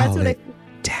mom? I Like, that's call what it I...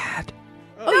 Dad.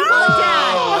 Oh, you call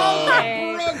it Dad.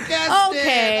 Okay. Brooke guessed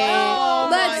Okay. it. Oh,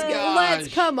 let's my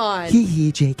gosh. come on.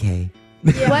 Hee JK.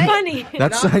 What? Funny.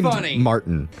 That's Not signed funny.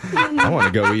 Martin. I want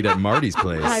to go eat at Marty's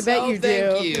place. I bet you do.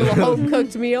 thank you. Little home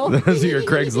cooked meal. Those are your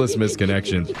Craigslist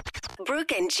misconnections.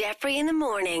 Brooke and Jeffrey in the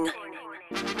morning.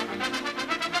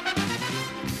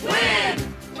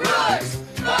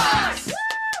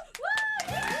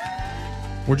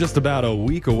 We're just about a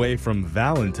week away from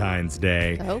Valentine's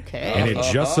Day. Okay. And it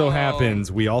just so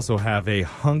happens we also have a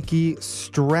hunky,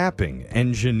 strapping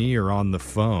engineer on the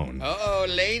phone. Uh-oh,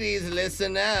 ladies,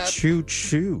 listen up. Choo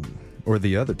choo. Or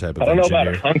the other type of I don't know about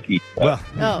engineer. a hunky. Well,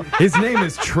 Oh. his name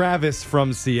is Travis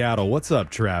from Seattle. What's up,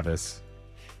 Travis?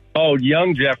 Oh,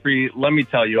 young Jeffrey, let me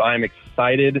tell you, I'm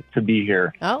excited to be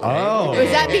here. Oh. Was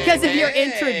that because of your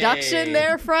introduction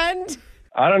there, friend?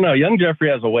 I don't know. Young Jeffrey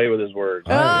has a way with his words.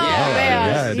 Oh, man.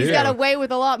 yeah, He's dude. got a way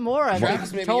with a lot more of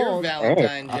Travis, it. maybe Told. you're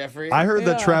Valentine, Jeffrey. I heard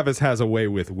that Yeah. Travis has a way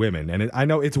with women, and I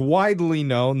know it's widely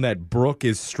known that Brooke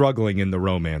is struggling in the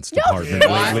romance department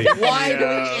lately. Widely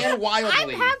and wildly. I'm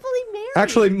happily married.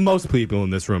 Actually, most people in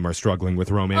this room are struggling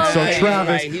with romance. Oh, So, yeah,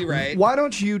 Travis, he's right. why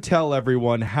don't you tell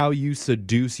everyone how you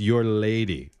seduce your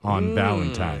lady on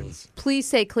Valentine's? Please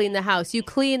say clean the house. You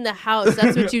clean the house.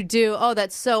 That's what you do. Oh,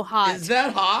 that's so hot. Is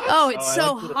that hot? Oh, it's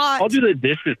so hot. I'll do the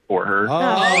dishes for her.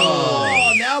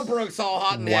 Oh, now Brooke's all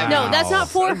hot and heavy. No, that's not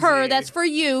for her. That's for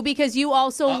you because you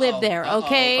also live there,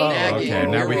 okay? Maggie, okay,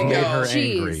 now here we've we made go. her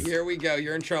Jeez. angry. Here we go.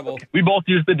 You're in trouble. We both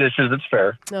use the dishes. It's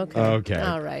fair. Okay. Okay.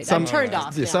 All right. I'm turned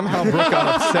off. now. Somehow Brooke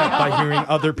got upset by hearing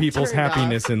other people's Turned off.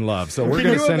 happiness and love. So we're Can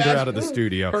going to you send her imagine out of the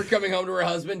studio. Her coming home to her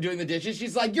husband doing the dishes.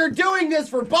 She's like, "You're doing this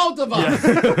for both of us."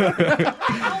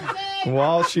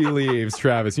 While she leaves,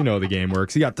 Travis, you know the game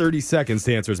works. You got 30 seconds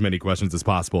to answer as many questions as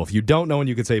possible. If you don't know one,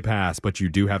 you can say pass, but you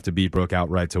do have to beat Brooke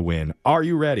outright to win. Are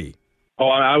you ready? Oh,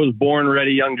 I was born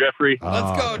ready, young Jeffrey.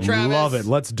 Let's go, Travis. Love it.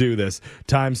 Let's do this.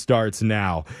 Time starts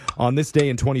now. On this day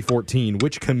in 2014,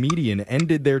 which comedian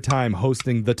ended their time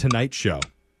hosting The Tonight Show?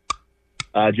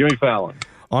 Jimmy Fallon.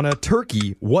 On a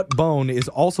turkey, what bone is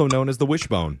also known as the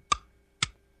wishbone?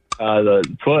 The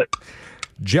foot.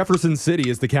 Jefferson City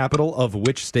is the capital of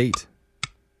which state?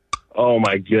 Oh,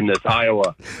 my goodness.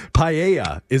 Iowa.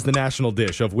 Paella is the national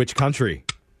dish of which country?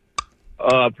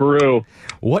 Peru.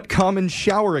 What common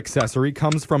shower accessory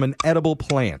comes from an edible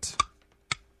plant?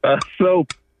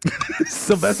 Soap.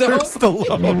 Sylvester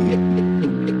Stallone.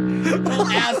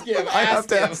 Ask him. I have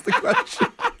to ask the question.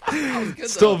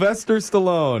 Sylvester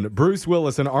Stallone, Bruce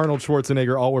Willis, and Arnold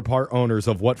Schwarzenegger all were part owners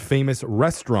of what famous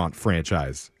restaurant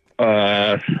franchise?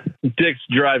 Dick's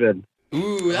Drive-In.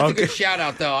 Ooh, that's a good shout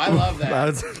out, though. I love that.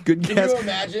 That's a good Can guess. you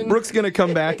imagine? Brooke's going to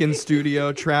come back in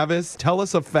studio. Travis, tell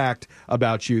us a fact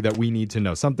about you that we need to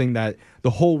know, something that the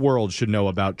whole world should know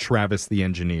about Travis the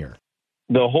engineer.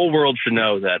 The whole world should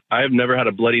know that I have never had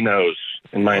a bloody nose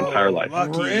in my entire life.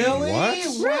 Really? What?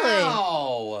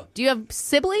 Wow. Do you have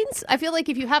siblings? I feel like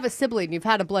if you have a sibling, you've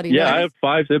had a bloody Yeah, nose. I have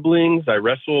 5 siblings. I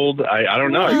wrestled. I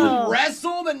don't know. I just- You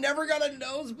wrestled and never got a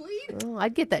nosebleed? Oh,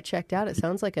 I'd get that checked out. It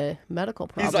sounds like a medical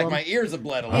problem. He's like, my ears have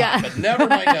bled a lot, Yeah. but never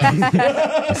my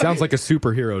nose. He sounds like a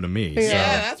superhero to me. Yeah, So.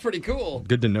 that's pretty cool.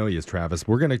 Good to know you, Travis.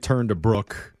 We're going to turn to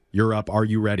Brooke you're up. Are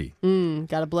you ready?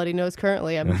 Got a bloody nose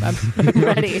currently. I'm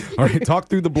ready. All right, talk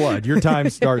through the blood. Your time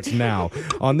starts now.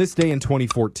 On this day in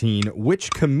 2014,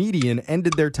 which comedian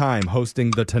ended their time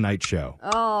hosting The Tonight Show?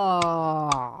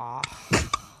 Oh.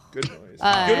 Good noise.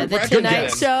 The Tonight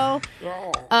Show.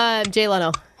 Jay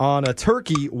Leno. On a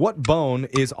turkey, what bone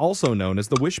is also known as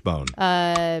the wishbone?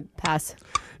 Pass.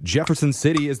 Jefferson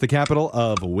City is the capital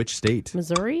of which state?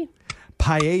 Missouri.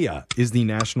 Paella is the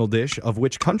national dish of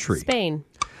which country? Spain.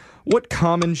 What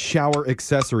common shower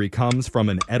accessory comes from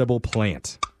an edible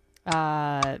plant?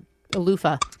 A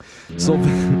loofah.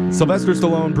 Sylvester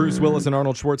Stallone, Bruce Willis, and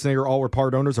Arnold Schwarzenegger all were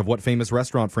part owners of what famous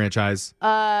restaurant franchise?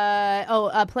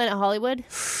 Planet Hollywood.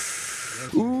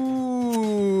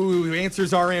 Ooh,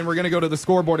 answers are in. We're going to go to the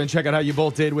scoreboard and check out how you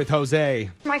both did with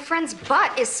Jose. My friend's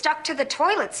butt is stuck to the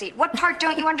toilet seat. What part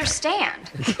don't you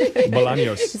understand?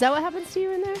 Bolaños. Is that what happens to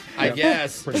you in there? I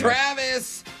guess.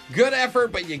 Travis, good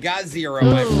effort, but you got 0,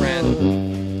 my friend.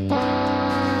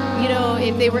 You know,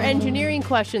 if they were engineering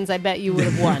questions, I bet you would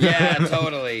have won. Yeah,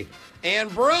 totally. And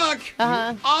Brooke, you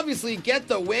obviously get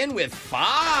the win with 5.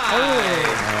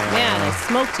 Man, I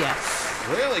smoked you.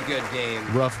 Really good game.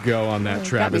 Rough go on that, Got me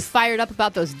Travis. fired up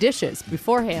about those dishes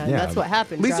beforehand. Yeah. That's what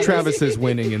happened. At least Travis is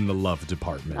winning in the love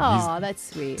department. Oh, that's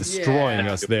sweet. Destroying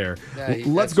us there. Yeah,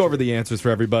 Let's go over the answers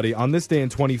for everybody. On this day in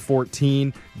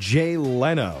 2014, Jay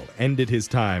Leno ended his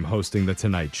time hosting The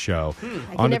Tonight Show.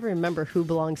 I can never remember who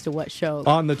belongs to what show.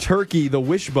 On the turkey, the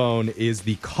wishbone is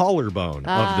the collarbone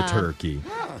of the turkey.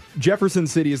 Jefferson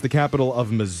City is the capital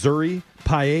of Missouri.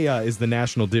 Paella is the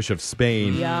national dish of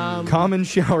Spain. Yum. Common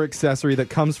shower accessory that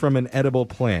comes from an edible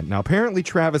plant. Now, apparently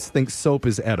Travis thinks soap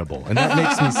is edible, and that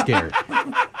makes me scared.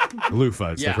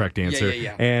 Loofah is the correct answer.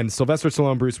 Yeah. And Sylvester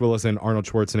Stallone, Bruce Willis, and Arnold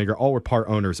Schwarzenegger all were part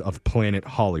owners of Planet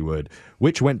Hollywood,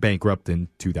 which went bankrupt in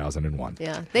 2001.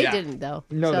 Yeah, they didn't, though.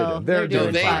 No, so they didn't. They're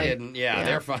doing They fine. didn't. Yeah,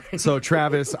 they're fine. So,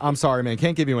 Travis, I'm sorry, man.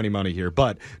 Can't give you any money here.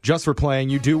 But just for playing,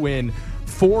 you do win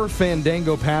 4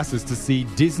 Fandango passes to see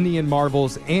Disney and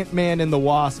Marvel's Ant-Man and the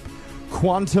Wasp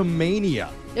Quantumania.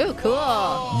 Ooh,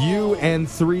 cool. You and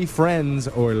 3 friends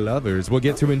or lovers will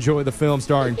get to enjoy the film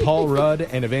starring Paul Rudd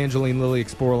and Evangeline Lilly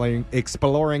exploring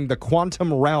the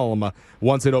quantum realm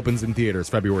once it opens in theaters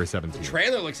February 17th. The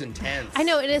trailer looks intense. I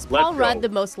know, and is Paul Rudd the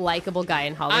most likable guy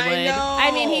in Hollywood? I know.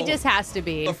 I mean, he just has to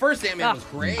be. The first Ant-Man was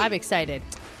great. I'm excited.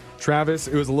 Travis,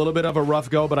 it was a little bit of a rough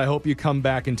go, but I hope you come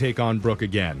back and take on Brooke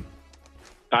again.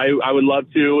 I would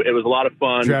love to. It was a lot of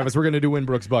fun. Travis, we're going to do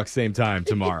Winbrook's Bucks same time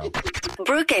tomorrow.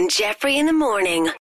 Brooke and Jeffrey in the morning.